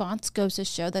this response goes to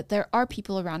show that there are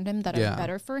people around him that are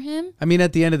better for him. I mean,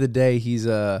 at the end of the day, he's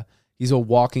a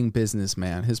walking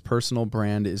businessman. His personal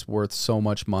brand is worth so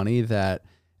much money that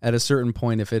at a certain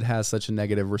point, if it has such a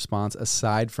negative response,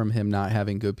 aside from him not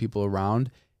having good people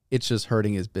around, it's just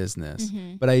hurting his business.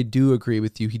 Mm-hmm. But I do agree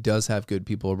with you. He does have good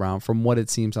people around. From what it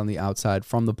seems on the outside,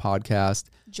 from the podcast,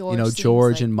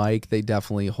 George and Mike, they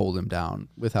definitely hold him down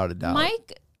without a doubt.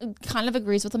 Mike kind of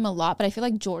agrees with him a lot, but I feel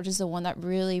like George is the one that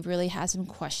really, really has him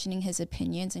questioning his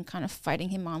opinions and kind of fighting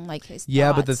him on like his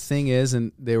thoughts. But the thing is,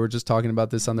 and they were just talking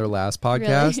about this on their last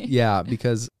podcast. Really? Yeah,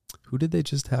 because who did they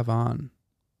just have on?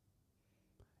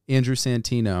 Andrew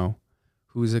Santino,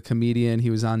 who's a comedian. He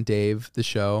was on Dave, the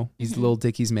show. He's Lil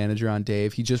Dicky's manager on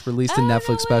Dave. He just released a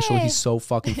Netflix special. He's so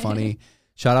fucking funny.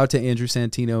 Shout out to Andrew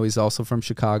Santino. He's also from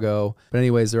Chicago. But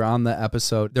anyways, they're on the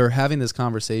episode. They're having this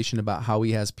conversation about how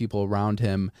he has people around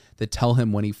him that tell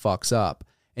him when he fucks up.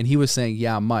 And he was saying,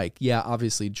 yeah, Mike. Yeah,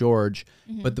 obviously George.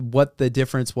 Mm-hmm. But what the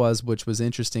difference was, which was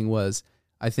interesting, was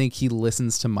I think he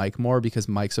listens to Mike more because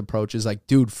Mike's approach is like,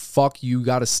 dude, fuck you,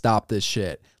 got to stop this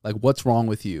shit. Like, what's wrong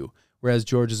with you? Whereas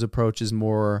George's approach is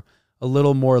a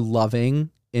little more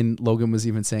loving. And Logan was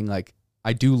even saying, like,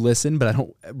 I do listen, but I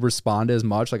don't respond as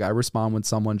much. Like, I respond when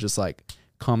someone just, like,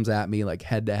 comes at me, like,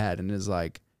 head to head and is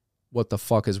like, what the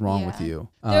fuck is wrong with you?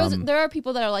 There are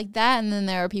people that are like that, and then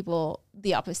there are people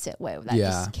the opposite way that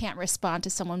just can't respond to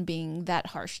someone being that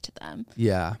harsh to them.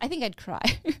 Yeah. I think I'd cry.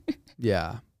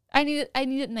 Yeah. I need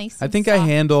it nice. I think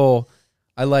soft.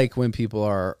 I like when people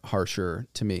are harsher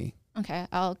to me. Okay,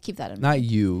 I'll keep that in mind. Not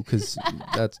you, because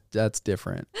that's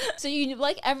different. So you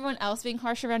like everyone else being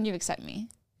harsh around you except me?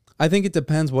 I think it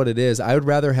depends what it is. I would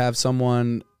rather have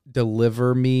someone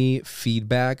deliver me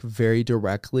feedback very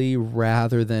directly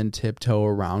rather than tiptoe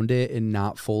around it and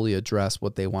not fully address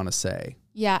what they want to say.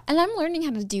 Yeah, and I'm learning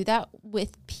how to do that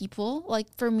with people. Like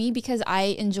for me, because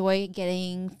I enjoy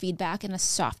getting feedback in a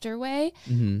softer way,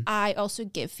 I also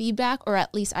give feedback, or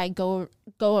at least I go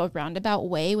a roundabout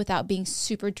way without being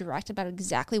super direct about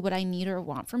exactly what I need or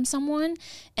want from someone.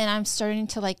 And I'm starting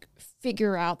to like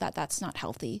figure out that that's not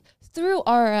healthy through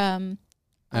our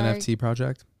NFT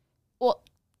project. Well,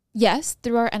 yes,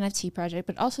 through our NFT project,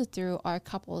 but also through our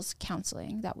couples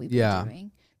counseling that we've been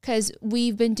doing. Because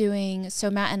we've been doing, so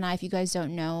Matt and I, if you guys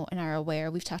don't know and are aware,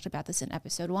 we've talked about this in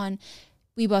episode 1.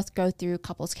 We both go through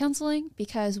couples counseling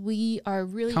because we are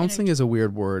really... Counseling is a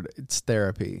weird word. It's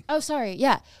therapy. Oh, sorry.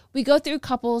 Yeah. We go through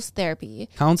couples therapy.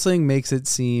 Counseling makes it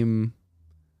seem,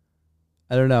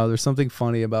 I don't know, there's something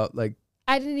funny about like...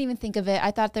 I didn't even think of it. I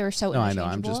thought they were so interchangeable. I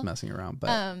know, I'm just messing around.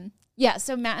 But yeah,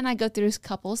 so Matt and I go through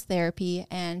couples therapy,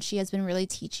 and she has been really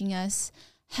teaching us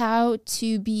how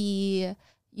to be...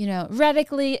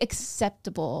 radically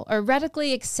acceptable or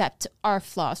radically accept our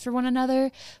flaws for one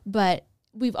another. But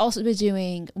we've also been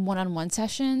doing one-on-one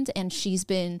sessions, and she's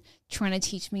been trying to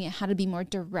teach me how to be more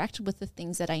direct with the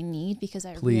things that I need, because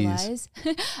I realize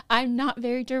I'm not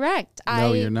very direct.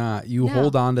 No, you're not. You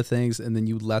hold on to things and then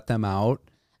you let them out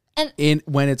and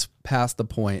when it's past the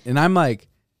point. And I'm like,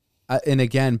 and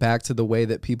again, back to the way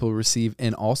that people receive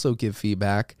and also give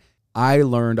feedback. I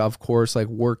learned, of course, like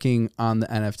working on the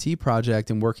NFT project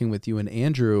and working with you and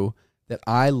Andrew, that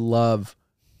I love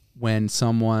when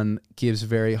someone gives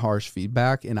very harsh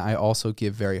feedback, and I also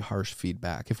give very harsh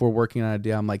feedback. If we're working on an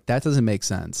idea, I'm like, that doesn't make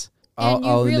sense. And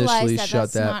I'll initially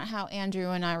shut that. That's not how Andrew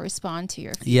and I respond to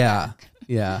your feedback.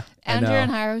 Yeah. Andrew and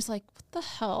I was like, what the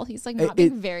hell? He's like not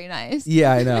being very nice.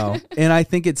 Yeah, I know. And I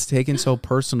think it's taken so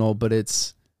personal, but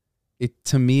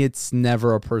to me, it's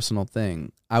never a personal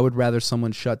thing. I would rather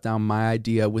someone shut down my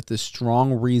idea with the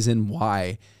strong reason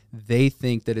why they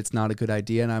think that it's not a good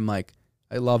idea. And I'm like,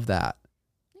 I love that.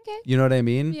 Okay. You know what I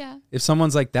mean? Yeah. If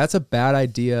someone's like, that's a bad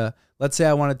idea, let's say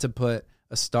I wanted to put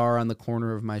a star on the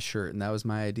corner of my shirt, and that was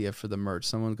my idea for the merch.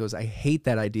 Someone goes, I hate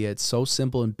that idea. It's so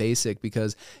simple and basic,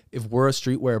 because if we're a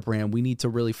streetwear brand, we need to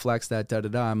really flex that,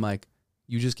 da-da-da. I'm like,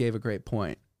 you just gave a great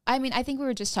point. I mean, I think we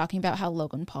were just talking about how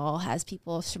Logan Paul has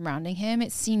people surrounding him.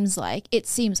 It seems like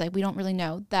we don't really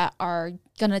know that are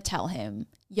going to tell him,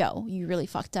 yo, you really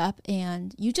fucked up,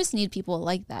 and you just need people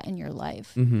like that in your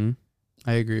life. Mm-hmm.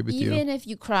 I agree with you. Even if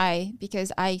you cry,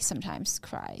 because I sometimes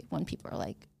cry when people are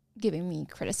like giving me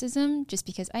criticism, just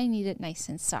because I need it nice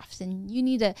and soft, and you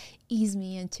need to ease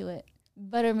me into it,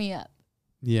 butter me up.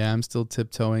 Yeah, I'm still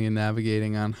tiptoeing and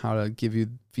navigating on how to give you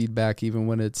feedback, even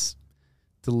when it's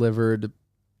delivered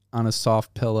on a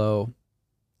soft pillow.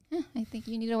 I think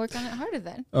you need to work on it harder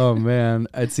then. Oh man,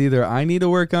 it's either I need to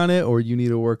work on it or you need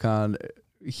to work on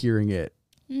hearing it.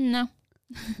 No.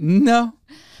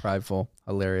 Prideful.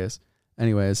 Hilarious.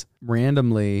 Anyways,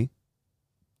 randomly,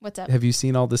 what's up? Have you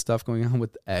seen all this stuff going on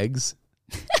with eggs?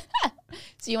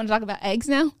 So you want to talk about eggs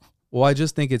now? Well, I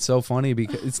just think it's so funny,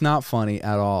 because it's not funny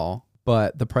at all,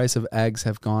 but the price of eggs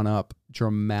have gone up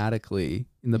dramatically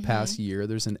in the past year.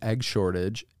 There's an egg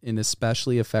shortage, and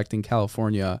especially affecting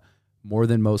California more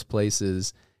than most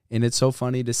places. And it's so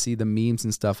funny to see the memes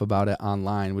and stuff about it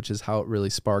online, which is how it really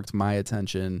sparked my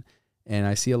attention. And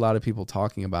I see a lot of people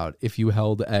talking about, if you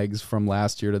held eggs from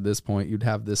last year to this point, you'd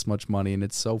have this much money. And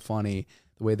it's so funny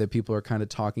the way that people are kind of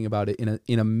talking about it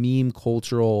in a meme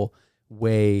cultural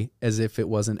way, as if it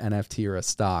was an NFT or a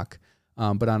stock.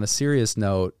 But on a serious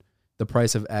note, the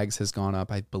price of eggs has gone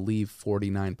up, I believe,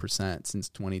 49% since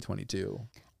 2022.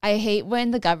 I hate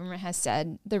when the government has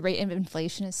said the rate of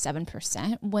inflation is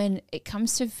 7%. When it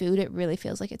comes to food, it really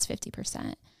feels like it's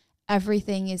 50%.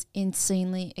 Everything is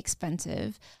insanely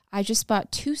expensive. I just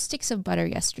bought 2 sticks of butter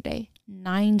yesterday,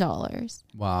 $9.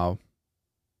 Wow.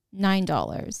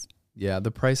 $9. Yeah,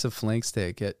 the price of flank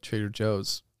steak at Trader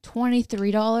Joe's.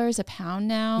 $23 a pound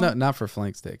now. No, not for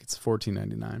flank steak. It's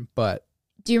 $14.99. But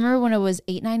do you remember when it was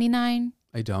 $8.99?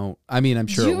 I don't. I mean, I'm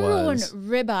sure it was. Do you remember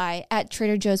when ribeye at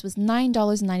Trader Joe's was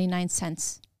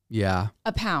 $9.99? Yeah.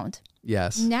 A pound.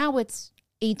 Yes. Now it's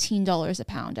 $18 a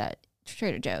pound at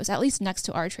Trader Joe's, at least next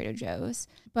to our Trader Joe's.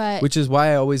 But which is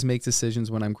why I always make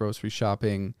decisions when I'm grocery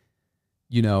shopping,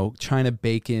 you know, trying to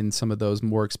bake in some of those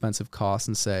more expensive costs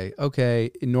and say,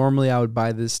 okay, normally I would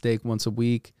buy this steak once a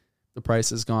week. The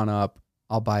price has gone up.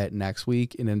 I'll buy it next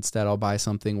week. And instead I'll buy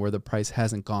something where the price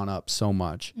hasn't gone up so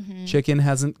much. Mm-hmm. Chicken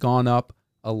hasn't gone up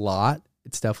a lot.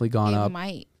 It's definitely gone up. It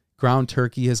might. Ground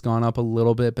turkey has gone up a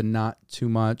little bit, but not too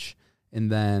much.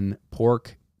 And then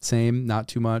pork, same, not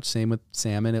too much. Same with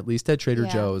salmon, at least at Trader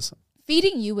Joe's.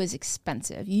 Feeding you is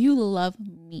expensive. You love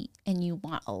meat and you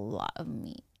want a lot of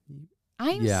meat.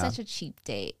 I'm such a cheap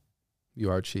date.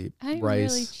 You are cheap. I'm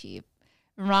really cheap.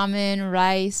 Ramen,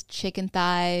 rice, chicken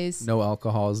thighs. No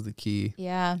alcohol is the key.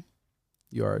 Yeah.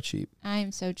 You are cheap.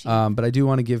 I'm so cheap. But I do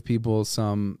want to give people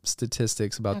some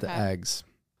statistics about the eggs.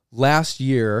 Last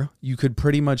year, you could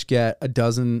pretty much get a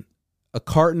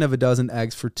carton of a dozen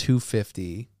eggs for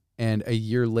 $2.50, and a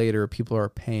year later, people are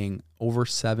paying over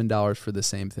 $7 for the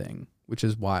same thing, which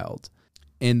is wild.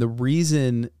 And the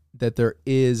reason that there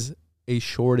is a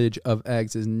shortage of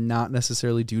eggs is not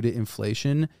necessarily due to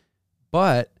inflation,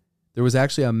 but there was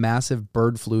actually a massive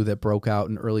bird flu that broke out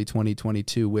in early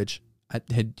 2022, which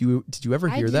did you ever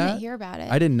hear that? I didn't hear about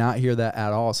it. I did not hear that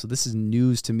at all. So this is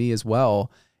news to me as well.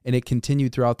 And it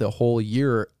continued throughout the whole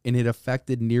year, and it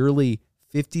affected nearly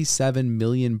 57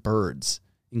 million birds,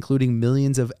 including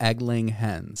millions of egg-laying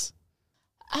hens.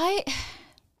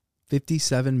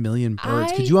 57 million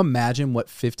birds. Could you imagine what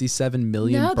 57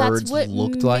 million birds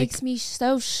looked like? Makes me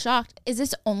so shocked. Is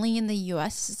this only in the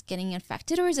U.S. is getting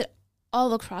infected, or is it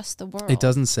all across the world? It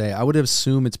doesn't say. I would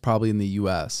assume it's probably in the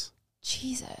U.S.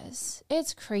 Jesus,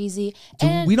 it's crazy.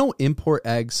 We don't import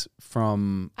eggs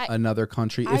from another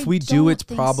country. If we do, it's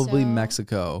probably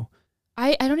Mexico.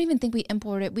 I don't even think we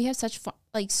import it. We have such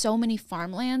so many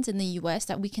farmlands in the U.S.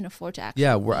 that we can afford to actually.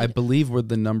 Yeah, I believe we're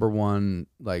the number one.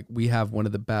 We have one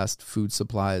of the best food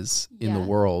supplies in the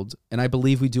world, and I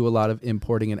believe we do a lot of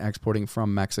importing and exporting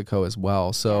from Mexico as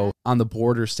well. So on the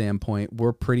border standpoint,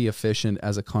 we're pretty efficient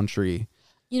as a country.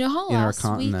 You know how last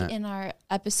week in our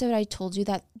episode I told you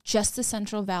that just the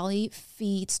Central Valley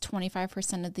feeds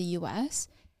 25% of the U.S.?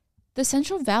 The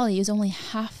Central Valley is only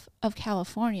half of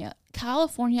California.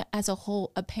 California as a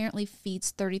whole apparently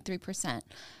feeds 33%.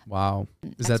 Wow.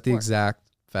 Is that the exact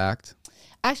fact?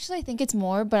 Actually, I think it's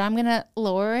more, but I'm going to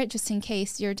lower it just in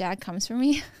case your dad comes for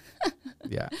me.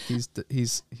 Yeah, he's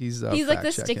like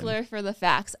the stickler for the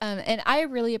facts. And I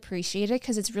really appreciate it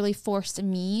because it's really forced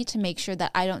me to make sure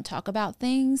that I don't talk about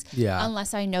things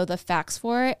unless I know the facts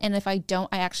for it. And if I don't,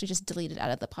 I actually just delete it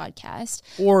out of the podcast.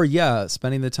 Or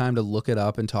spending the time to look it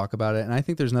up and talk about it. And I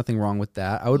think there's nothing wrong with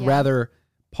that. I would rather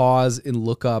pause and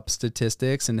look up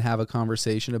statistics and have a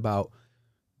conversation about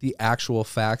the actual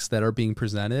facts that are being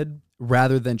presented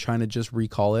rather than trying to just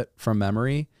recall it from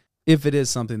memory if it is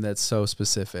something that's so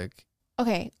specific.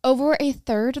 Okay, over a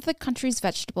third of the country's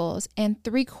vegetables and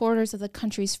 3/4 of the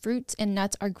country's fruits and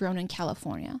nuts are grown in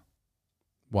California.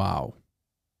 Wow.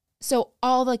 So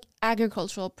all the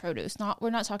agricultural produce,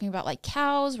 we're not talking about like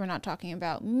cows, we're not talking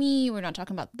about meat, we're not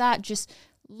talking about that, just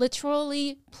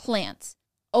literally plants.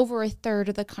 Over a third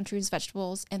of the country's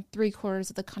vegetables and 3/4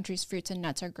 of the country's fruits and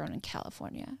nuts are grown in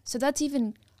California. So that's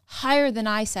even higher than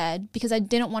I said because I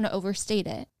didn't want to overstate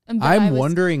it. I'm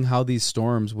wondering how these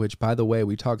storms, which by the way,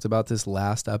 we talked about this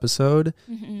last episode,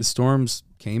 the storms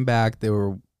came back. They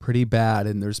were pretty bad.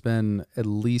 And there's been at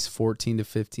least 14 to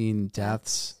 15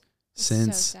 deaths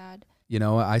since. So sad. You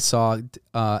know, I saw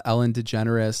Ellen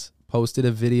DeGeneres posted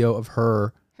a video of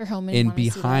her home and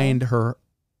behind her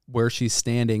where she's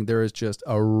standing, there is just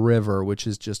a river, which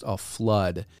is just a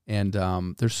flood. And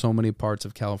there's so many parts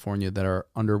of California that are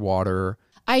underwater.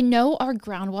 I know our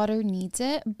groundwater needs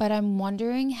it, but I'm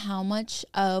wondering how much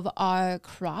of our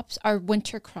crops, our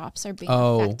winter crops, are being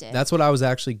affected. That's what I was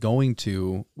actually going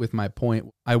to with my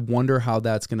point. I wonder how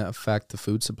that's going to affect the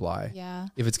food supply. Yeah.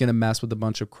 If it's going to mess with a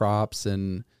bunch of crops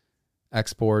and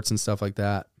exports and stuff like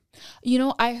that. You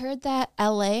know, I heard that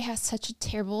LA has such a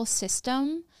terrible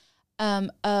system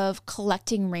of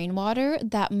collecting rainwater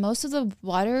that most of the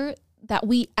water that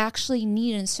we actually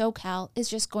need in SoCal is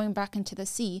just going back into the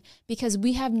sea because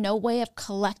we have no way of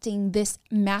collecting this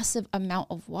massive amount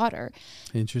of water.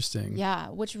 Interesting. Yeah,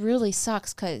 which really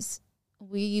sucks because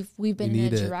we've been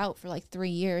in a drought for like 3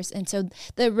 years. And so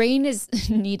the rain is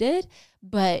needed,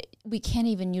 but we can't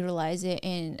even utilize it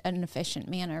in an efficient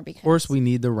manner. Because, of course, we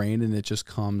need the rain, and it just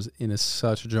comes in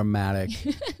such a dramatic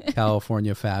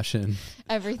California fashion.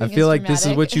 Everything I feel like this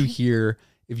is what you hear.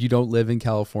 If you don't live in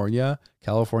California,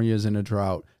 California is in a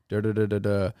drought,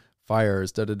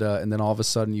 fires, and then all of a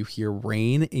sudden you hear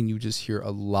rain and you just hear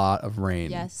a lot of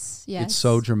rain. Yes. It's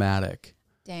so dramatic.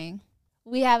 Dang.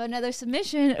 We have another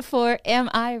submission for Am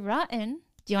I Rotten?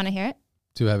 Do you want to hear it?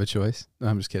 Do I have a choice? No,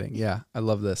 I'm just kidding. Yeah, I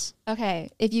love this. Okay.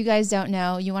 If you guys don't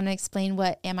know, you want to explain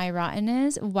what Am I Rotten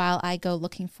is while I go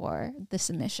looking for the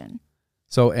submission.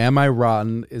 So Am I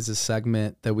Rotten is a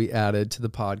segment that we added to the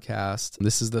podcast.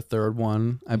 This is the third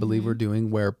one I believe we're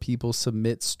doing where people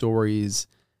submit stories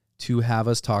to have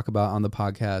us talk about on the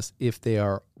podcast if they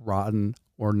are rotten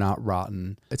or not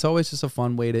rotten. It's always just a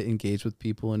fun way to engage with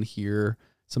people and hear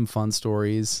some fun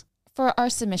stories. For our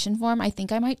submission form, I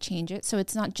think I might change it so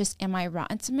it's not just Am I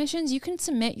Rotten submissions. You can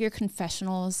submit your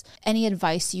confessionals, any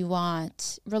advice you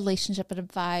want, relationship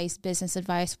advice, business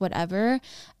advice, whatever.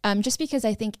 Just because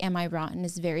I think Am I Rotten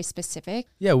is very specific.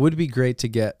 Yeah, it would be great to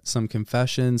get some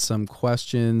confessions, some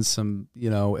questions, some,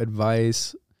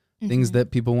 advice, things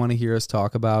that people want to hear us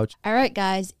talk about. All right,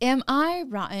 guys. Am I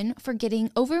rotten for getting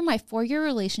over my 4-year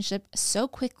relationship so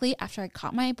quickly after I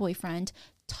caught my boyfriend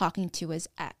talking to his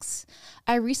ex?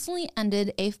 I recently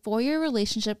ended a 4-year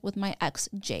relationship with my ex,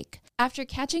 Jake, after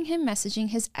catching him messaging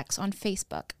his ex on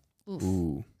Facebook.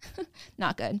 Ooh.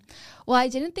 Not good. Well, I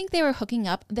didn't think they were hooking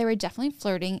up. They were definitely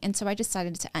flirting, and so I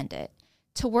decided to end it.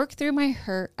 To work through my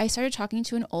hurt, I started talking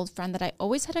to an old friend that I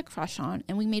always had a crush on,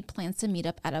 and we made plans to meet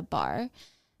up at a bar.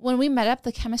 When we met up,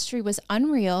 the chemistry was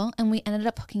unreal, and we ended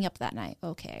up hooking up that night.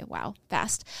 Okay, wow,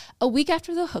 fast. A week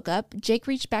after the hookup, Jake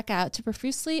reached back out to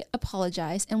profusely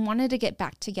apologize and wanted to get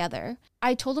back together.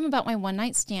 I told him about my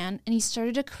one-night stand, and he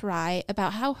started to cry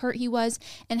about how hurt he was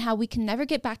and how we can never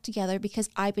get back together because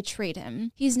I betrayed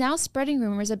him. He's now spreading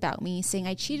rumors about me, saying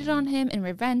I cheated on him in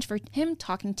revenge for him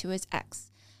talking to his ex.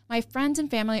 My friends and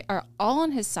family are all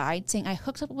on his side, saying I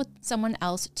hooked up with someone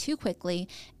else too quickly,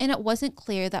 and it wasn't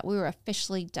clear that we were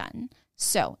officially done.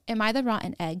 So, am I the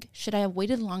rotten egg? Should I have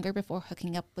waited longer before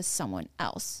hooking up with someone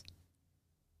else?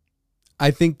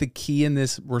 I think the key in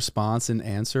this response and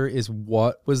answer is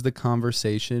what was the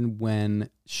conversation when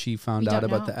she found out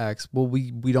about the ex? Well,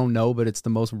 we don't know, but it's the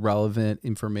most relevant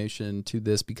information to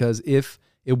this because if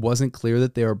it wasn't clear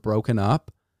that they were broken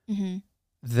up,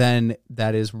 then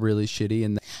that is really shitty.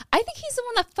 And I think he's the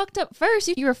one that fucked up first.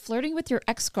 You were flirting with your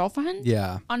ex-girlfriend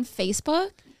on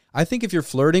Facebook? I think if you're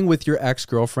flirting with your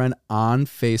ex-girlfriend on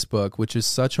Facebook, which is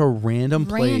such a random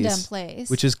place,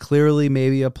 which is clearly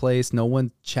maybe a place no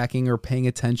one checking or paying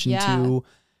attention to,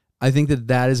 I think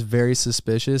that is very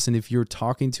suspicious. And if you're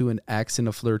talking to an ex in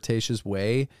a flirtatious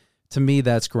way, to me,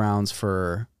 that's grounds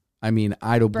for, I mean,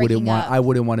 I wouldn't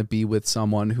want to be with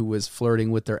someone who was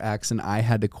flirting with their ex and I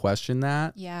had to question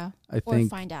that. Yeah. Or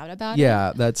find out about it.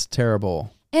 Yeah, that's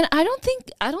terrible. And I don't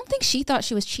think she thought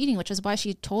she was cheating, which is why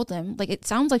she told him. Like, it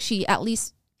sounds like she at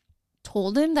least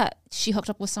told him that she hooked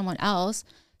up with someone else.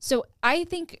 So I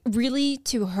think really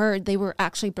to her, they were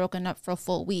actually broken up for a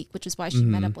full week, which is why she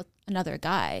met up with another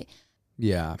guy.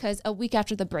 Yeah. Because a week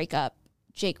after the breakup,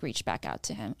 Jake reached back out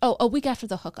to him. Oh, a week after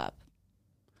the hookup.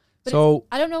 But so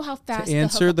I don't know how fast to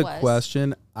answer the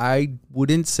question, I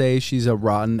wouldn't say she's a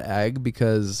rotten egg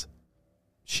because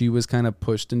she was kind of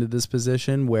pushed into this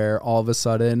position where all of a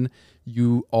sudden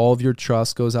all of your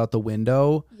trust goes out the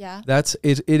window. Yeah.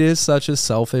 It is such a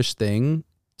selfish thing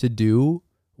to do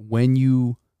when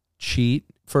you cheat.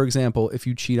 For example, if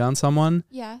you cheat on someone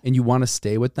and you want to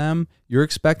stay with them, you're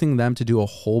expecting them to do a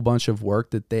whole bunch of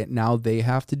work that they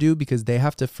have to do because they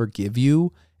have to forgive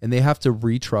you and they have to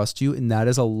retrust you. And that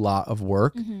is a lot of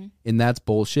work and that's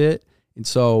bullshit. And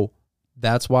so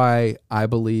that's why I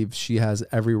believe she has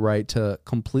every right to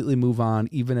completely move on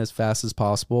even as fast as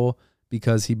possible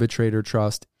because he betrayed her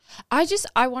trust.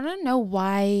 I want to know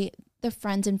why the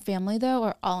friends and family, though,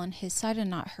 are all on his side and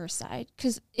not her side.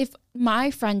 Because if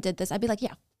my friend did this, I'd be like,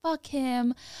 yeah, fuck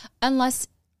him. Unless,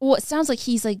 well, it sounds like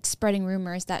he's like spreading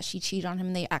rumors that she cheated on him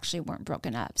and they actually weren't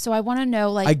broken up. So I want to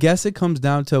know, like, I guess it comes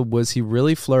down to, was he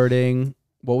really flirting?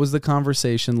 What was the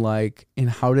conversation like? And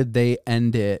how did they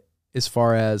end it as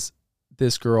far as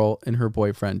this girl and her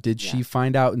boyfriend? Did she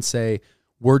find out and say,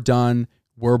 we're done,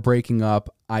 we're breaking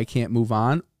up, I can't move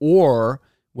on? Or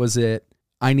was it,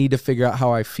 I need to figure out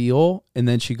how I feel, and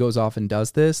then she goes off and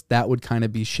does this? That would kind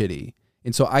of be shitty.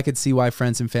 And so I could see why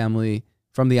friends and family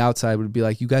from the outside would be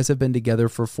like, you guys have been together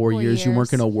for 4 years. You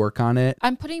weren't going to work on it.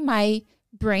 I'm putting my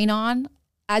brain on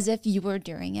as if you were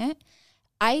doing it.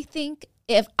 I think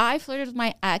if I flirted with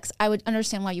my ex, I would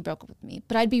understand why you broke up with me.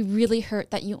 But I'd be really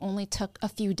hurt that you only took a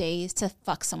few days to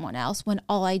fuck someone else when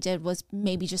all I did was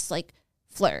maybe just like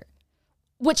flirt,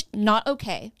 which not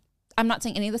okay. I'm not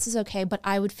saying any of this is okay, but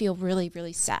I would feel really,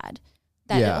 really sad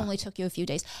that it only took you a few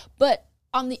days. But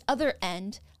on the other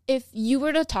end, if you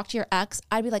were to talk to your ex,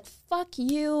 I'd be like, fuck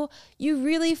you. You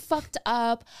really fucked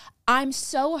up. I'm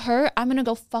so hurt. I'm going to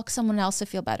go fuck someone else to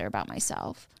feel better about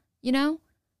myself, you know?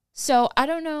 So I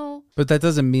don't know. But that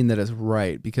doesn't mean that it's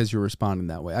right because you're responding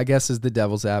that way. I guess as the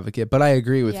devil's advocate, but I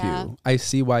agree with you. I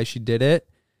see why she did it,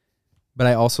 but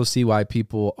I also see why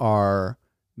people are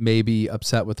maybe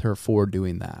upset with her for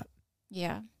doing that.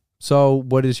 Yeah. So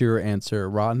what is your answer?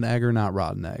 Rotten egg or not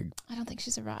rotten egg? I don't think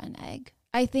she's a rotten egg.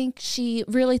 I think she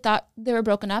really thought they were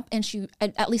broken up and she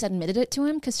at least admitted it to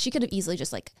him because she could have easily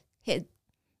just like hid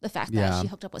the fact that she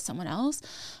hooked up with someone else.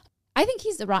 I think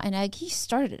he's the rotten egg. He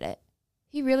started it.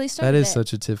 He really started it. That is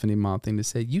such a Tiffany mom thing to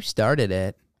say. You started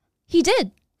it. He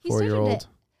did. He 4-year-old.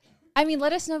 I mean,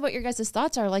 let us know what your guys'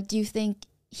 thoughts are. Like, do you think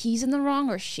he's in the wrong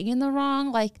or she in the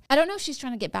wrong? Like, I don't know if she's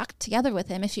trying to get back together with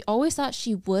him. If she always thought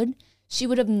she would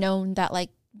have known that like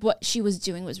what she was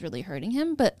doing was really hurting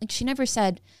him. But like, she never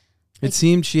said. Like, it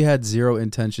seemed she had zero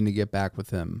intention to get back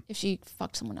with him. If she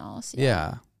fucked someone else.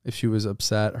 Yeah. If she was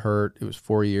upset, hurt, it was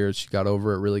 4 years. She got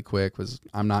over it really quick.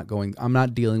 I'm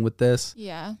not dealing with this.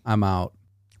 Yeah. I'm out.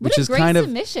 Which is kind of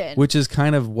submission. Which is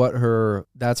kind of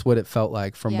that's what it felt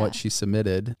like from what she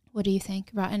submitted. What do you think?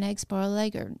 Rotten egg, spoiled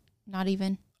egg, or not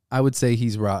even? I would say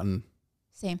he's rotten.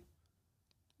 Same.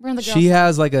 We're on the girl She side.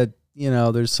 has like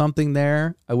there's something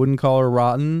there. I wouldn't call her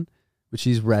rotten, but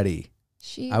she's ready.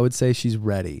 I would say she's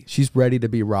ready. She's ready to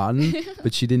be rotten,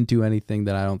 but she didn't do anything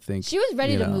that I don't think. She was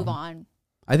ready to move on.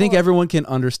 I think everyone can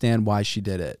understand why she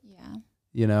did it.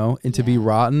 Yeah. And to be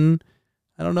rotten,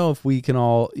 I don't know if we can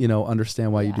all,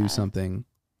 understand why you do something.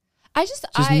 Just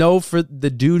know for the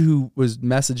dude who was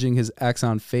messaging his ex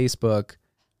on Facebook,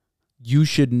 you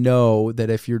should know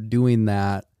that if you're doing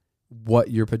that,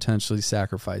 what you're potentially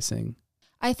sacrificing.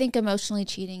 I think emotionally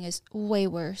cheating is way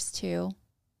worse too,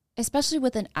 especially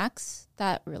with an ex.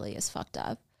 That really is fucked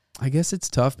up. I guess it's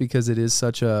tough because it is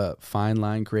such a fine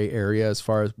line, gray area as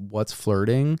far as what's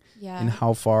flirting and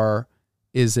how far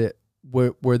is it.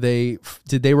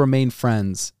 Did they remain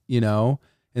friends, and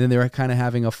then they were kind of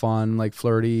having a fun, like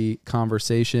flirty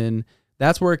conversation.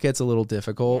 That's where it gets a little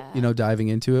difficult, diving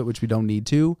into it, which we don't need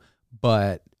to,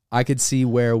 but I could see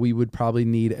where we would probably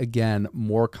need, again,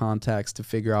 more context to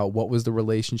figure out what was the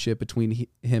relationship between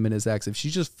him and his ex. If she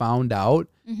just found out,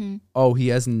 he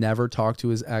has never talked to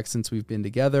his ex since we've been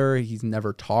together, he's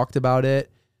never talked about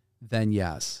it, then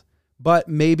yes. But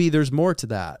maybe there's more to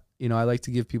that. I like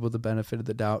to give people the benefit of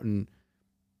the doubt and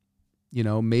You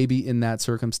know, maybe in that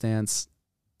circumstance,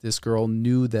 this girl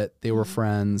knew that they were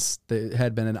friends. That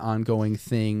had been an ongoing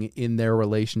thing in their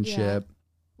relationship. Yeah.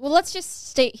 Well, let's just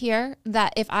state here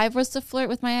that if I was to flirt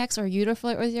with my ex or you to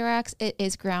flirt with your ex, it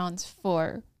is grounds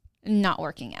for not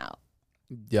working out.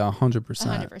 Yeah, 100%.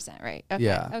 100%, right? Okay.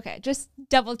 Yeah. Okay, just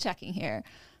double checking here.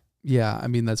 Yeah, I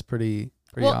mean, that's pretty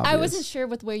obvious. I wasn't sure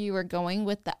with where you were going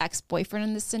with the ex-boyfriend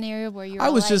in this scenario where you were I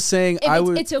was just saying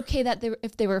it's okay that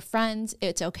if they were friends,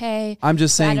 it's okay. I'm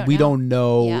just saying we don't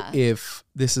know if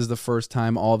this is the first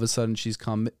time all of a sudden she's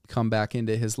come back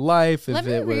into his life. Let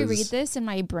me reread this in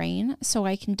my brain so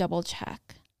I can double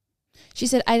check. She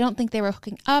said, I don't think they were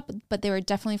hooking up, but they were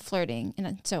definitely flirting,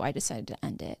 and so I decided to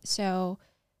end it. So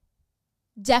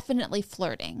definitely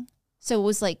flirting. So it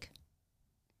was like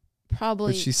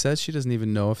probably. But she says she doesn't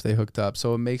even know if they hooked up.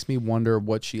 So it makes me wonder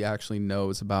what she actually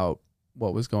knows about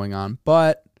what was going on.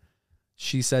 But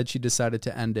she said she decided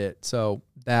to end it. So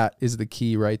that is the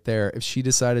key right there. If she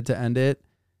decided to end it,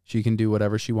 she can do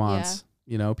whatever she wants.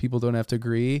 Yeah. You know, people don't have to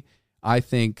agree. I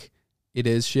think it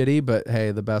is shitty, but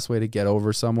hey, the best way to get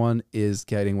over someone is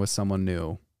getting with someone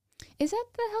new. Is that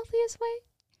the healthiest way?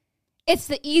 It's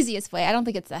the easiest way. I don't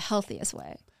think it's the healthiest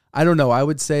way. I don't know. I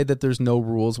would say that there's no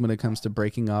rules when it comes to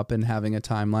breaking up and having a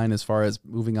timeline as far as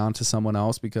moving on to someone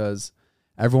else because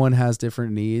everyone has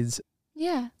different needs.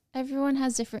 Yeah, everyone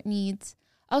has different needs.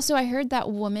 Also, I heard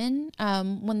that women,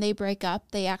 when they break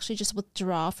up, they actually just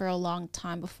withdraw for a long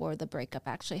time before the breakup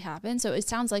actually happens. So it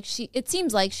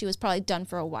seems like she was probably done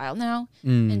for a while now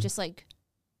and just like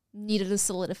needed to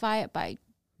solidify it by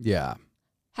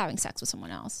having sex with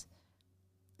someone else.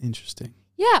 Interesting.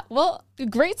 Yeah, well,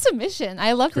 great submission.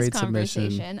 I love this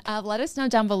conversation. Let us know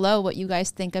down below what you guys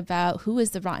think about who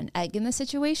is the rotten egg in this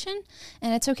situation.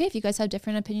 And it's okay if you guys have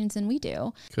different opinions than we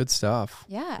do. Good stuff.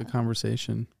 Yeah. Good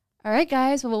conversation. All right,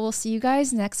 guys. Well, we'll see you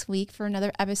guys next week for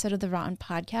another episode of the Rotten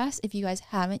Podcast. If you guys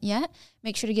haven't yet,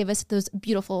 make sure to give us those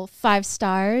beautiful 5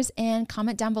 stars and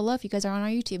comment down below if you guys are on our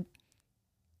YouTube.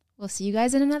 We'll see you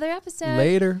guys in another episode.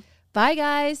 Later. Bye,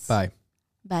 guys. Bye.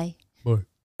 Bye.